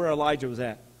pretty where Elijah was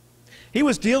at. He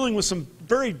was dealing with some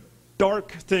very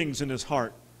dark things in his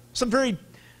heart. Some very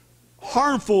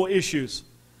harmful issues.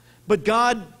 But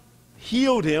God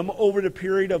healed him over the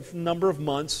period of a number of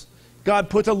months. God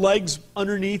put the legs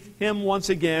underneath him once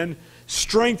again,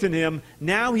 strengthened him.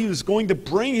 Now he was going to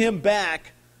bring him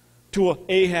back to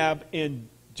Ahab and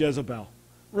Jezebel.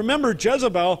 Remember,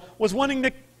 Jezebel was wanting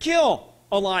to kill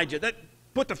Elijah. That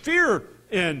put the fear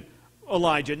in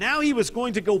Elijah. Now he was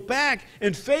going to go back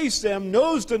and face them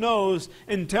nose to nose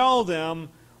and tell them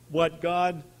what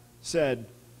God said.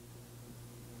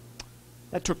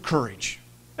 That took courage.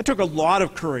 That took a lot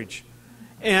of courage.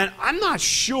 And I'm not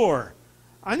sure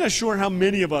how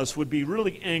many of us would be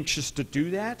really anxious to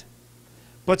do that.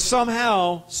 But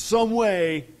somehow, some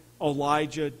way,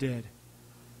 Elijah did.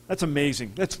 That's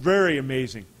amazing. That's very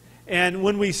amazing. And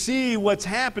when we see what's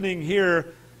happening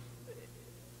here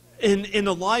in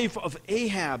the life of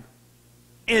Ahab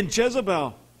and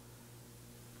Jezebel,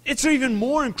 it's even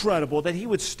more incredible that he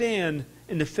would stand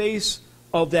in the face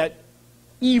of that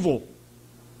evil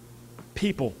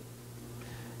people.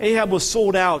 Ahab was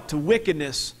sold out to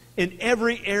wickedness in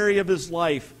every area of his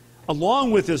life,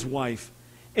 along with his wife.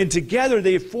 And together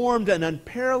they formed an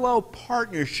unparalleled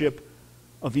partnership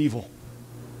of evil.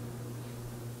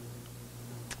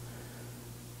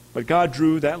 But God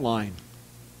drew that line.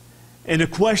 And the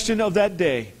question of that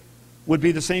day would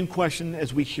be the same question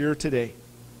as we hear today.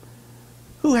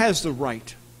 Who has the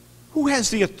right? Who has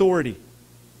the authority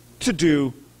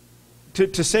to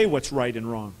say what's right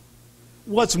and wrong?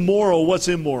 What's moral, what's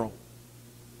immoral?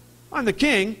 I'm the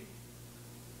king.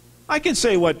 I can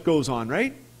say what goes on,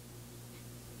 right?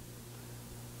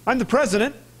 I'm the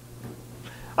president.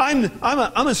 I'm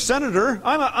a senator.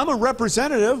 I'm a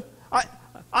representative.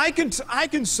 I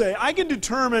can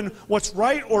determine what's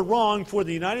right or wrong for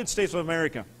the United States of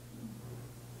America.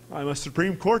 I'm a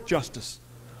Supreme Court justice.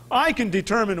 I can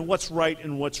determine what's right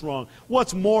and what's wrong,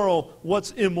 what's moral,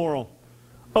 what's immoral,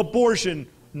 abortion,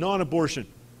 non-abortion.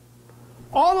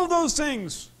 All of those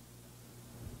things,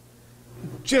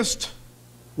 just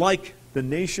like the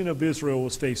nation of Israel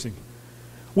was facing.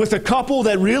 With a couple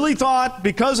that really thought,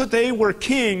 because that they were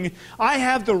king, I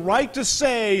have the right to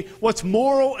say what's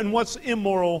moral and what's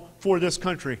immoral for this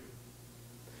country.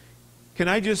 Can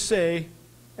I just say,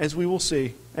 as we will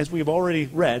see, as we have already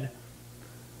read,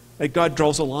 that God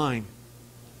draws a line.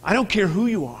 I don't care who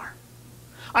you are.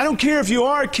 I don't care if you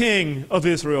are king of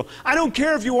Israel. I don't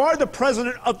care if you are the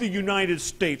president of the United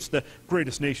States, the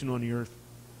greatest nation on the earth.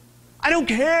 I don't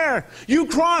care. You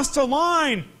crossed the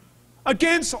line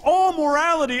against all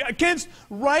morality, against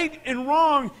right and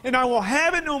wrong, and I will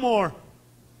have it no more.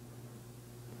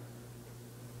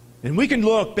 And we can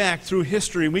look back through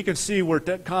history and we can see where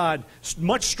God,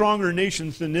 much stronger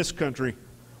nations than this country,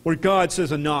 where God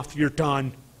says, enough, you're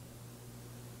done.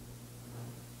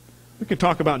 We can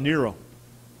talk about Nero.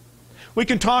 We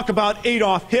can talk about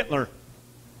Adolf Hitler.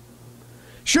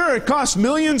 Sure, it cost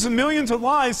millions and millions of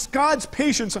lives. God's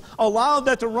patience allowed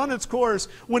that to run its course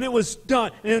when it was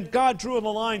done. And God drew the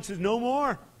line and said, no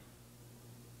more.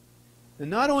 And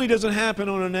not only does it happen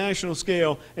on a national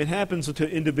scale, it happens to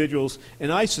individuals.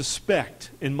 And I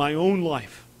suspect in my own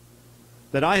life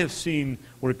that I have seen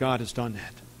where God has done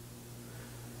that.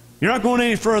 You're not going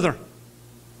any further.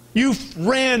 You've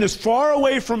ran as far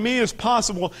away from me as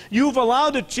possible. You've been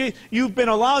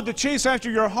allowed to chase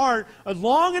after your heart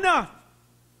long enough.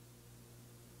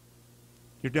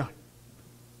 You're done.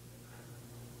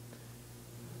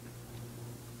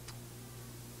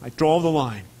 I draw the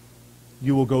line.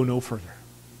 You will go no further.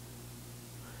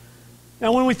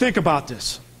 Now, when we think about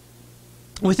this,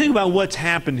 when we think about what's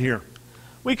happened here,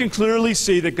 we can clearly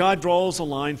see that God draws a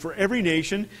line for every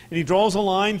nation, and He draws a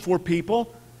line for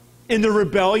people in their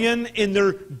rebellion, in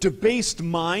their debased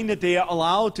mind that they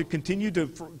allow to continue to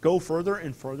go further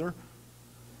and further.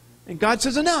 And God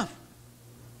says, enough.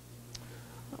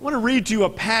 I want to read to you a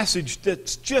passage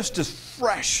that's just as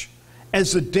fresh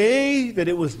as the day that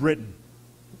it was written.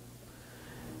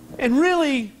 And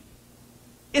really,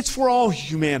 it's for all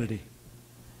humanity.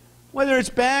 Whether it's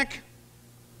back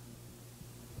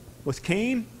with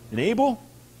Cain and Abel,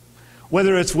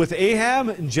 whether it's with Ahab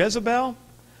and Jezebel,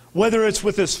 whether it's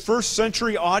with this first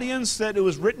century audience that it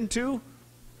was written to,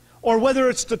 or whether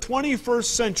it's the 21st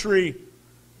century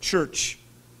church.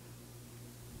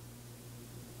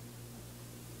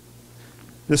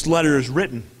 This letter is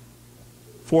written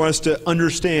for us to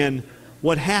understand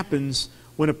what happens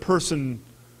when a person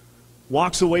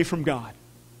walks away from God,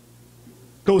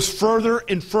 goes further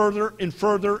and further and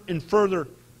further and further.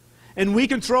 And we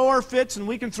can throw our fits and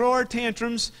we can throw our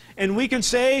tantrums and we can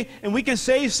say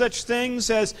such things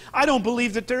as, I don't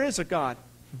believe that there is a God.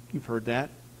 You've heard that.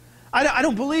 I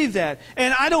don't believe that.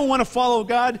 And I don't want to follow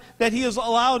God, that He has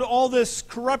allowed all this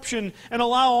corruption and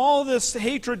allow all this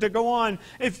hatred to go on.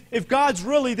 If God's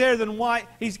really there, then why?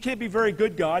 He can't be very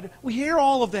good God. We hear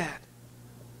all of that.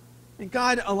 And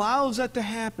God allows that to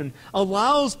happen.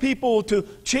 Allows people to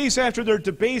chase after their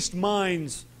debased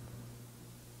minds.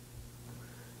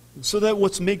 So that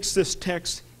what makes this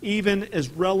text even as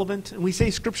relevant, and we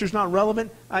say Scripture's not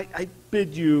relevant, I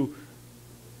bid you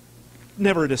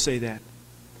never to say that.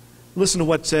 Listen to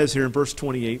what it says here in verse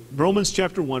 28. Romans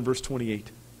chapter 1, verse 28.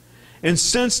 And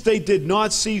since they did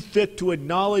not see fit to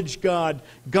acknowledge God,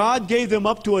 God gave them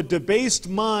up to a debased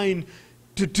mind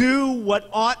to do what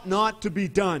ought not to be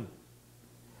done.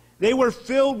 They were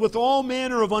filled with all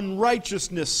manner of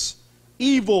unrighteousness,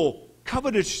 evil,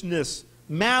 covetousness,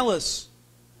 malice.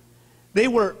 They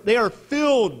are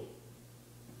full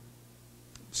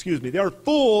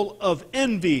of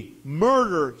envy,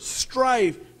 murder,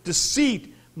 strife,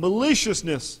 deceit,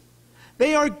 maliciousness.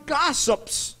 They are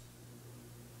gossips,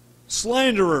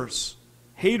 slanderers,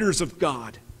 haters of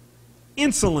God,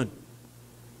 insolent,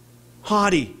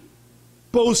 haughty,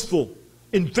 boastful,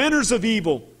 inventors of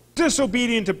evil,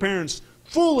 disobedient to parents,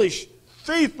 foolish,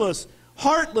 faithless,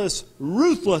 heartless,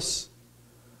 ruthless.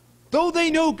 Though they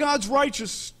know God's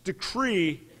righteous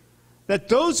decree that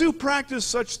those who practice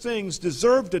such things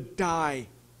deserve to die,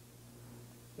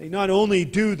 they not only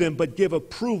do them, but give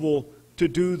approval to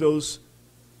do those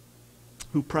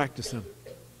who practice them.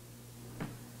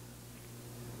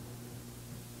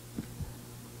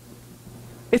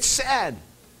 It's sad.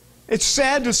 It's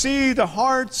sad to see the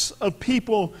hearts of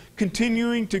people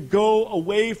continuing to go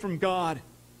away from God.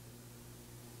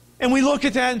 And we look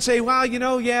at that and say, well,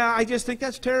 I just think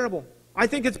that's terrible. I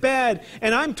think it's bad.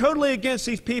 And I'm totally against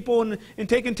these people and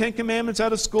taking 10 Commandments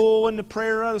out of school and the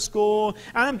prayer out of school.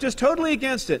 I'm just totally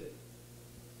against it.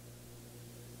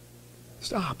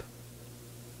 Stop.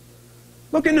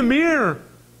 Look in the mirror.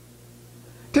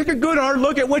 Take a good hard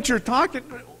look at what you're talking.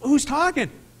 Who's talking?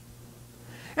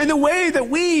 And the way that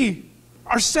we,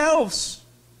 ourselves,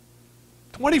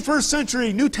 21st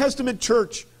century New Testament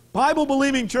church,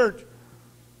 Bible-believing church,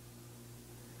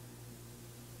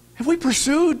 have we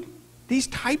pursued these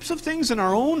types of things in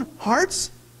our own hearts?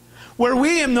 Where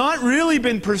we have not really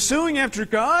been pursuing after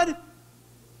God?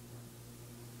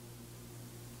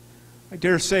 I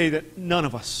dare say that none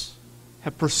of us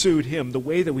have pursued Him the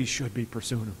way that we should be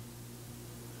pursuing Him.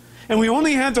 And we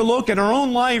only have to look at our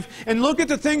own life and look at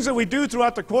the things that we do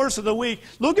throughout the course of the week.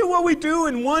 Look at what we do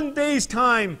in one day's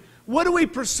time. What do we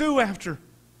pursue after?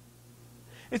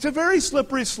 It's a very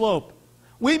slippery slope.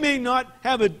 We may not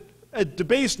have a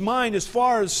debased mind as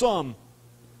far as some,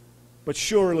 but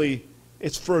surely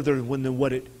it's further than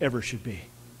what it ever should be.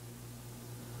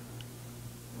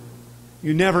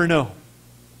 You never know,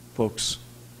 folks,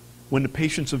 when the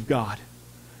patience of God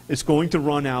is going to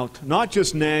run out, not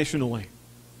just nationally.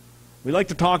 We like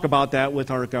to talk about that with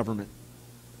our government,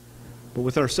 but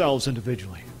with ourselves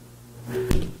individually.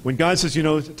 When God says,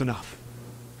 it's enough.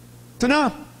 It's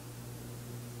enough.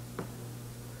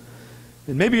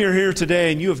 And maybe you're here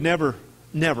today and you have never,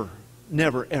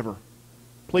 ever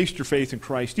placed your faith in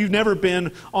Christ. You've never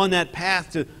been on that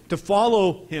path to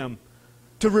follow Him,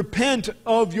 to repent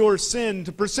of your sin,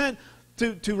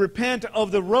 to repent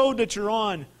of the road that you're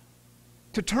on,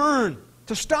 to turn,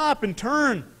 to stop and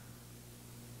turn.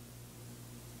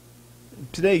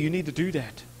 Today you need to do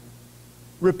that.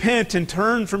 Repent and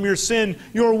turn from your sin,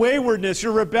 your waywardness,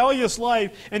 your rebellious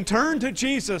life, and turn to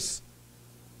Jesus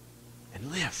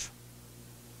and live.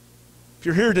 If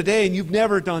you're here today and you've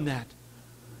never done that,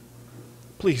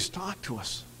 please talk to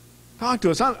us. Talk to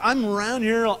us. I'm around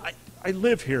here. I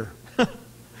live here.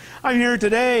 I'm here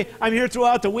today. I'm here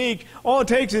throughout the week. All it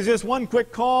takes is just one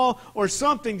quick call or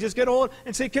something. Just get hold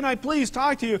and say, can I please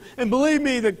talk to you? And believe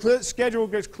me, the schedule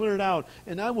gets cleared out.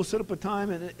 And I will set up a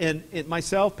time, and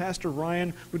myself, Pastor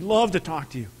Ryan, would love to talk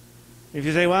to you. If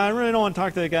you say, well, I really don't want to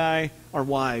talk to the guy, our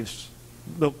wives,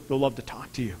 they'll love to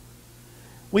talk to you.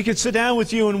 We could sit down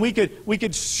with you and we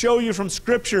could show you from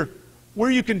Scripture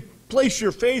where you can place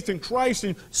your faith in Christ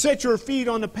and set your feet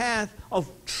on the path of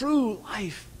true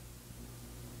life.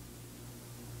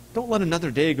 Don't let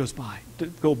another day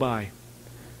go by.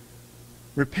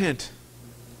 Repent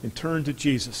and turn to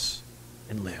Jesus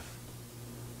and live.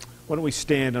 Why don't we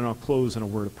stand and I'll close in a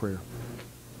word of prayer.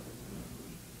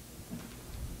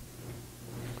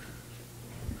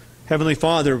 Heavenly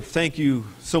Father, thank you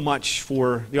so much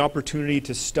for the opportunity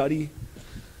to study,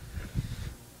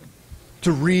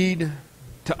 to read,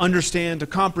 to understand, to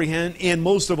comprehend, and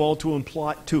most of all to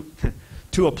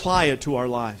apply it to our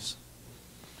lives.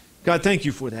 God, thank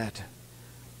you for that.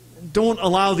 Don't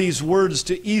allow these words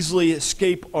to easily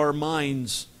escape our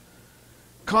minds.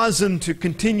 Cause them to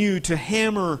continue to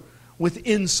hammer within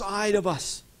inside of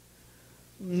us,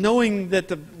 knowing that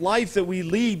the life that we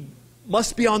lead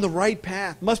must be on the right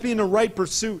path, must be in the right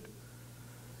pursuit.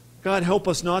 God, help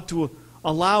us not to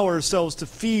allow ourselves to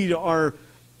feed our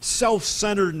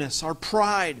self-centeredness, our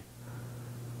pride.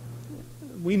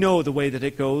 We know the way that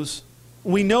it goes.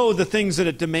 We know the things that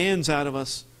it demands out of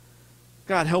us.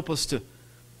 God, help us to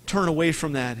turn away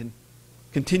from that and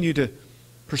continue to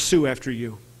pursue after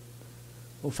you.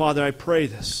 Oh, Father, I pray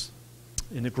this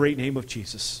In the great name of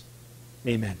Jesus,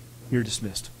 amen. You're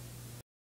dismissed.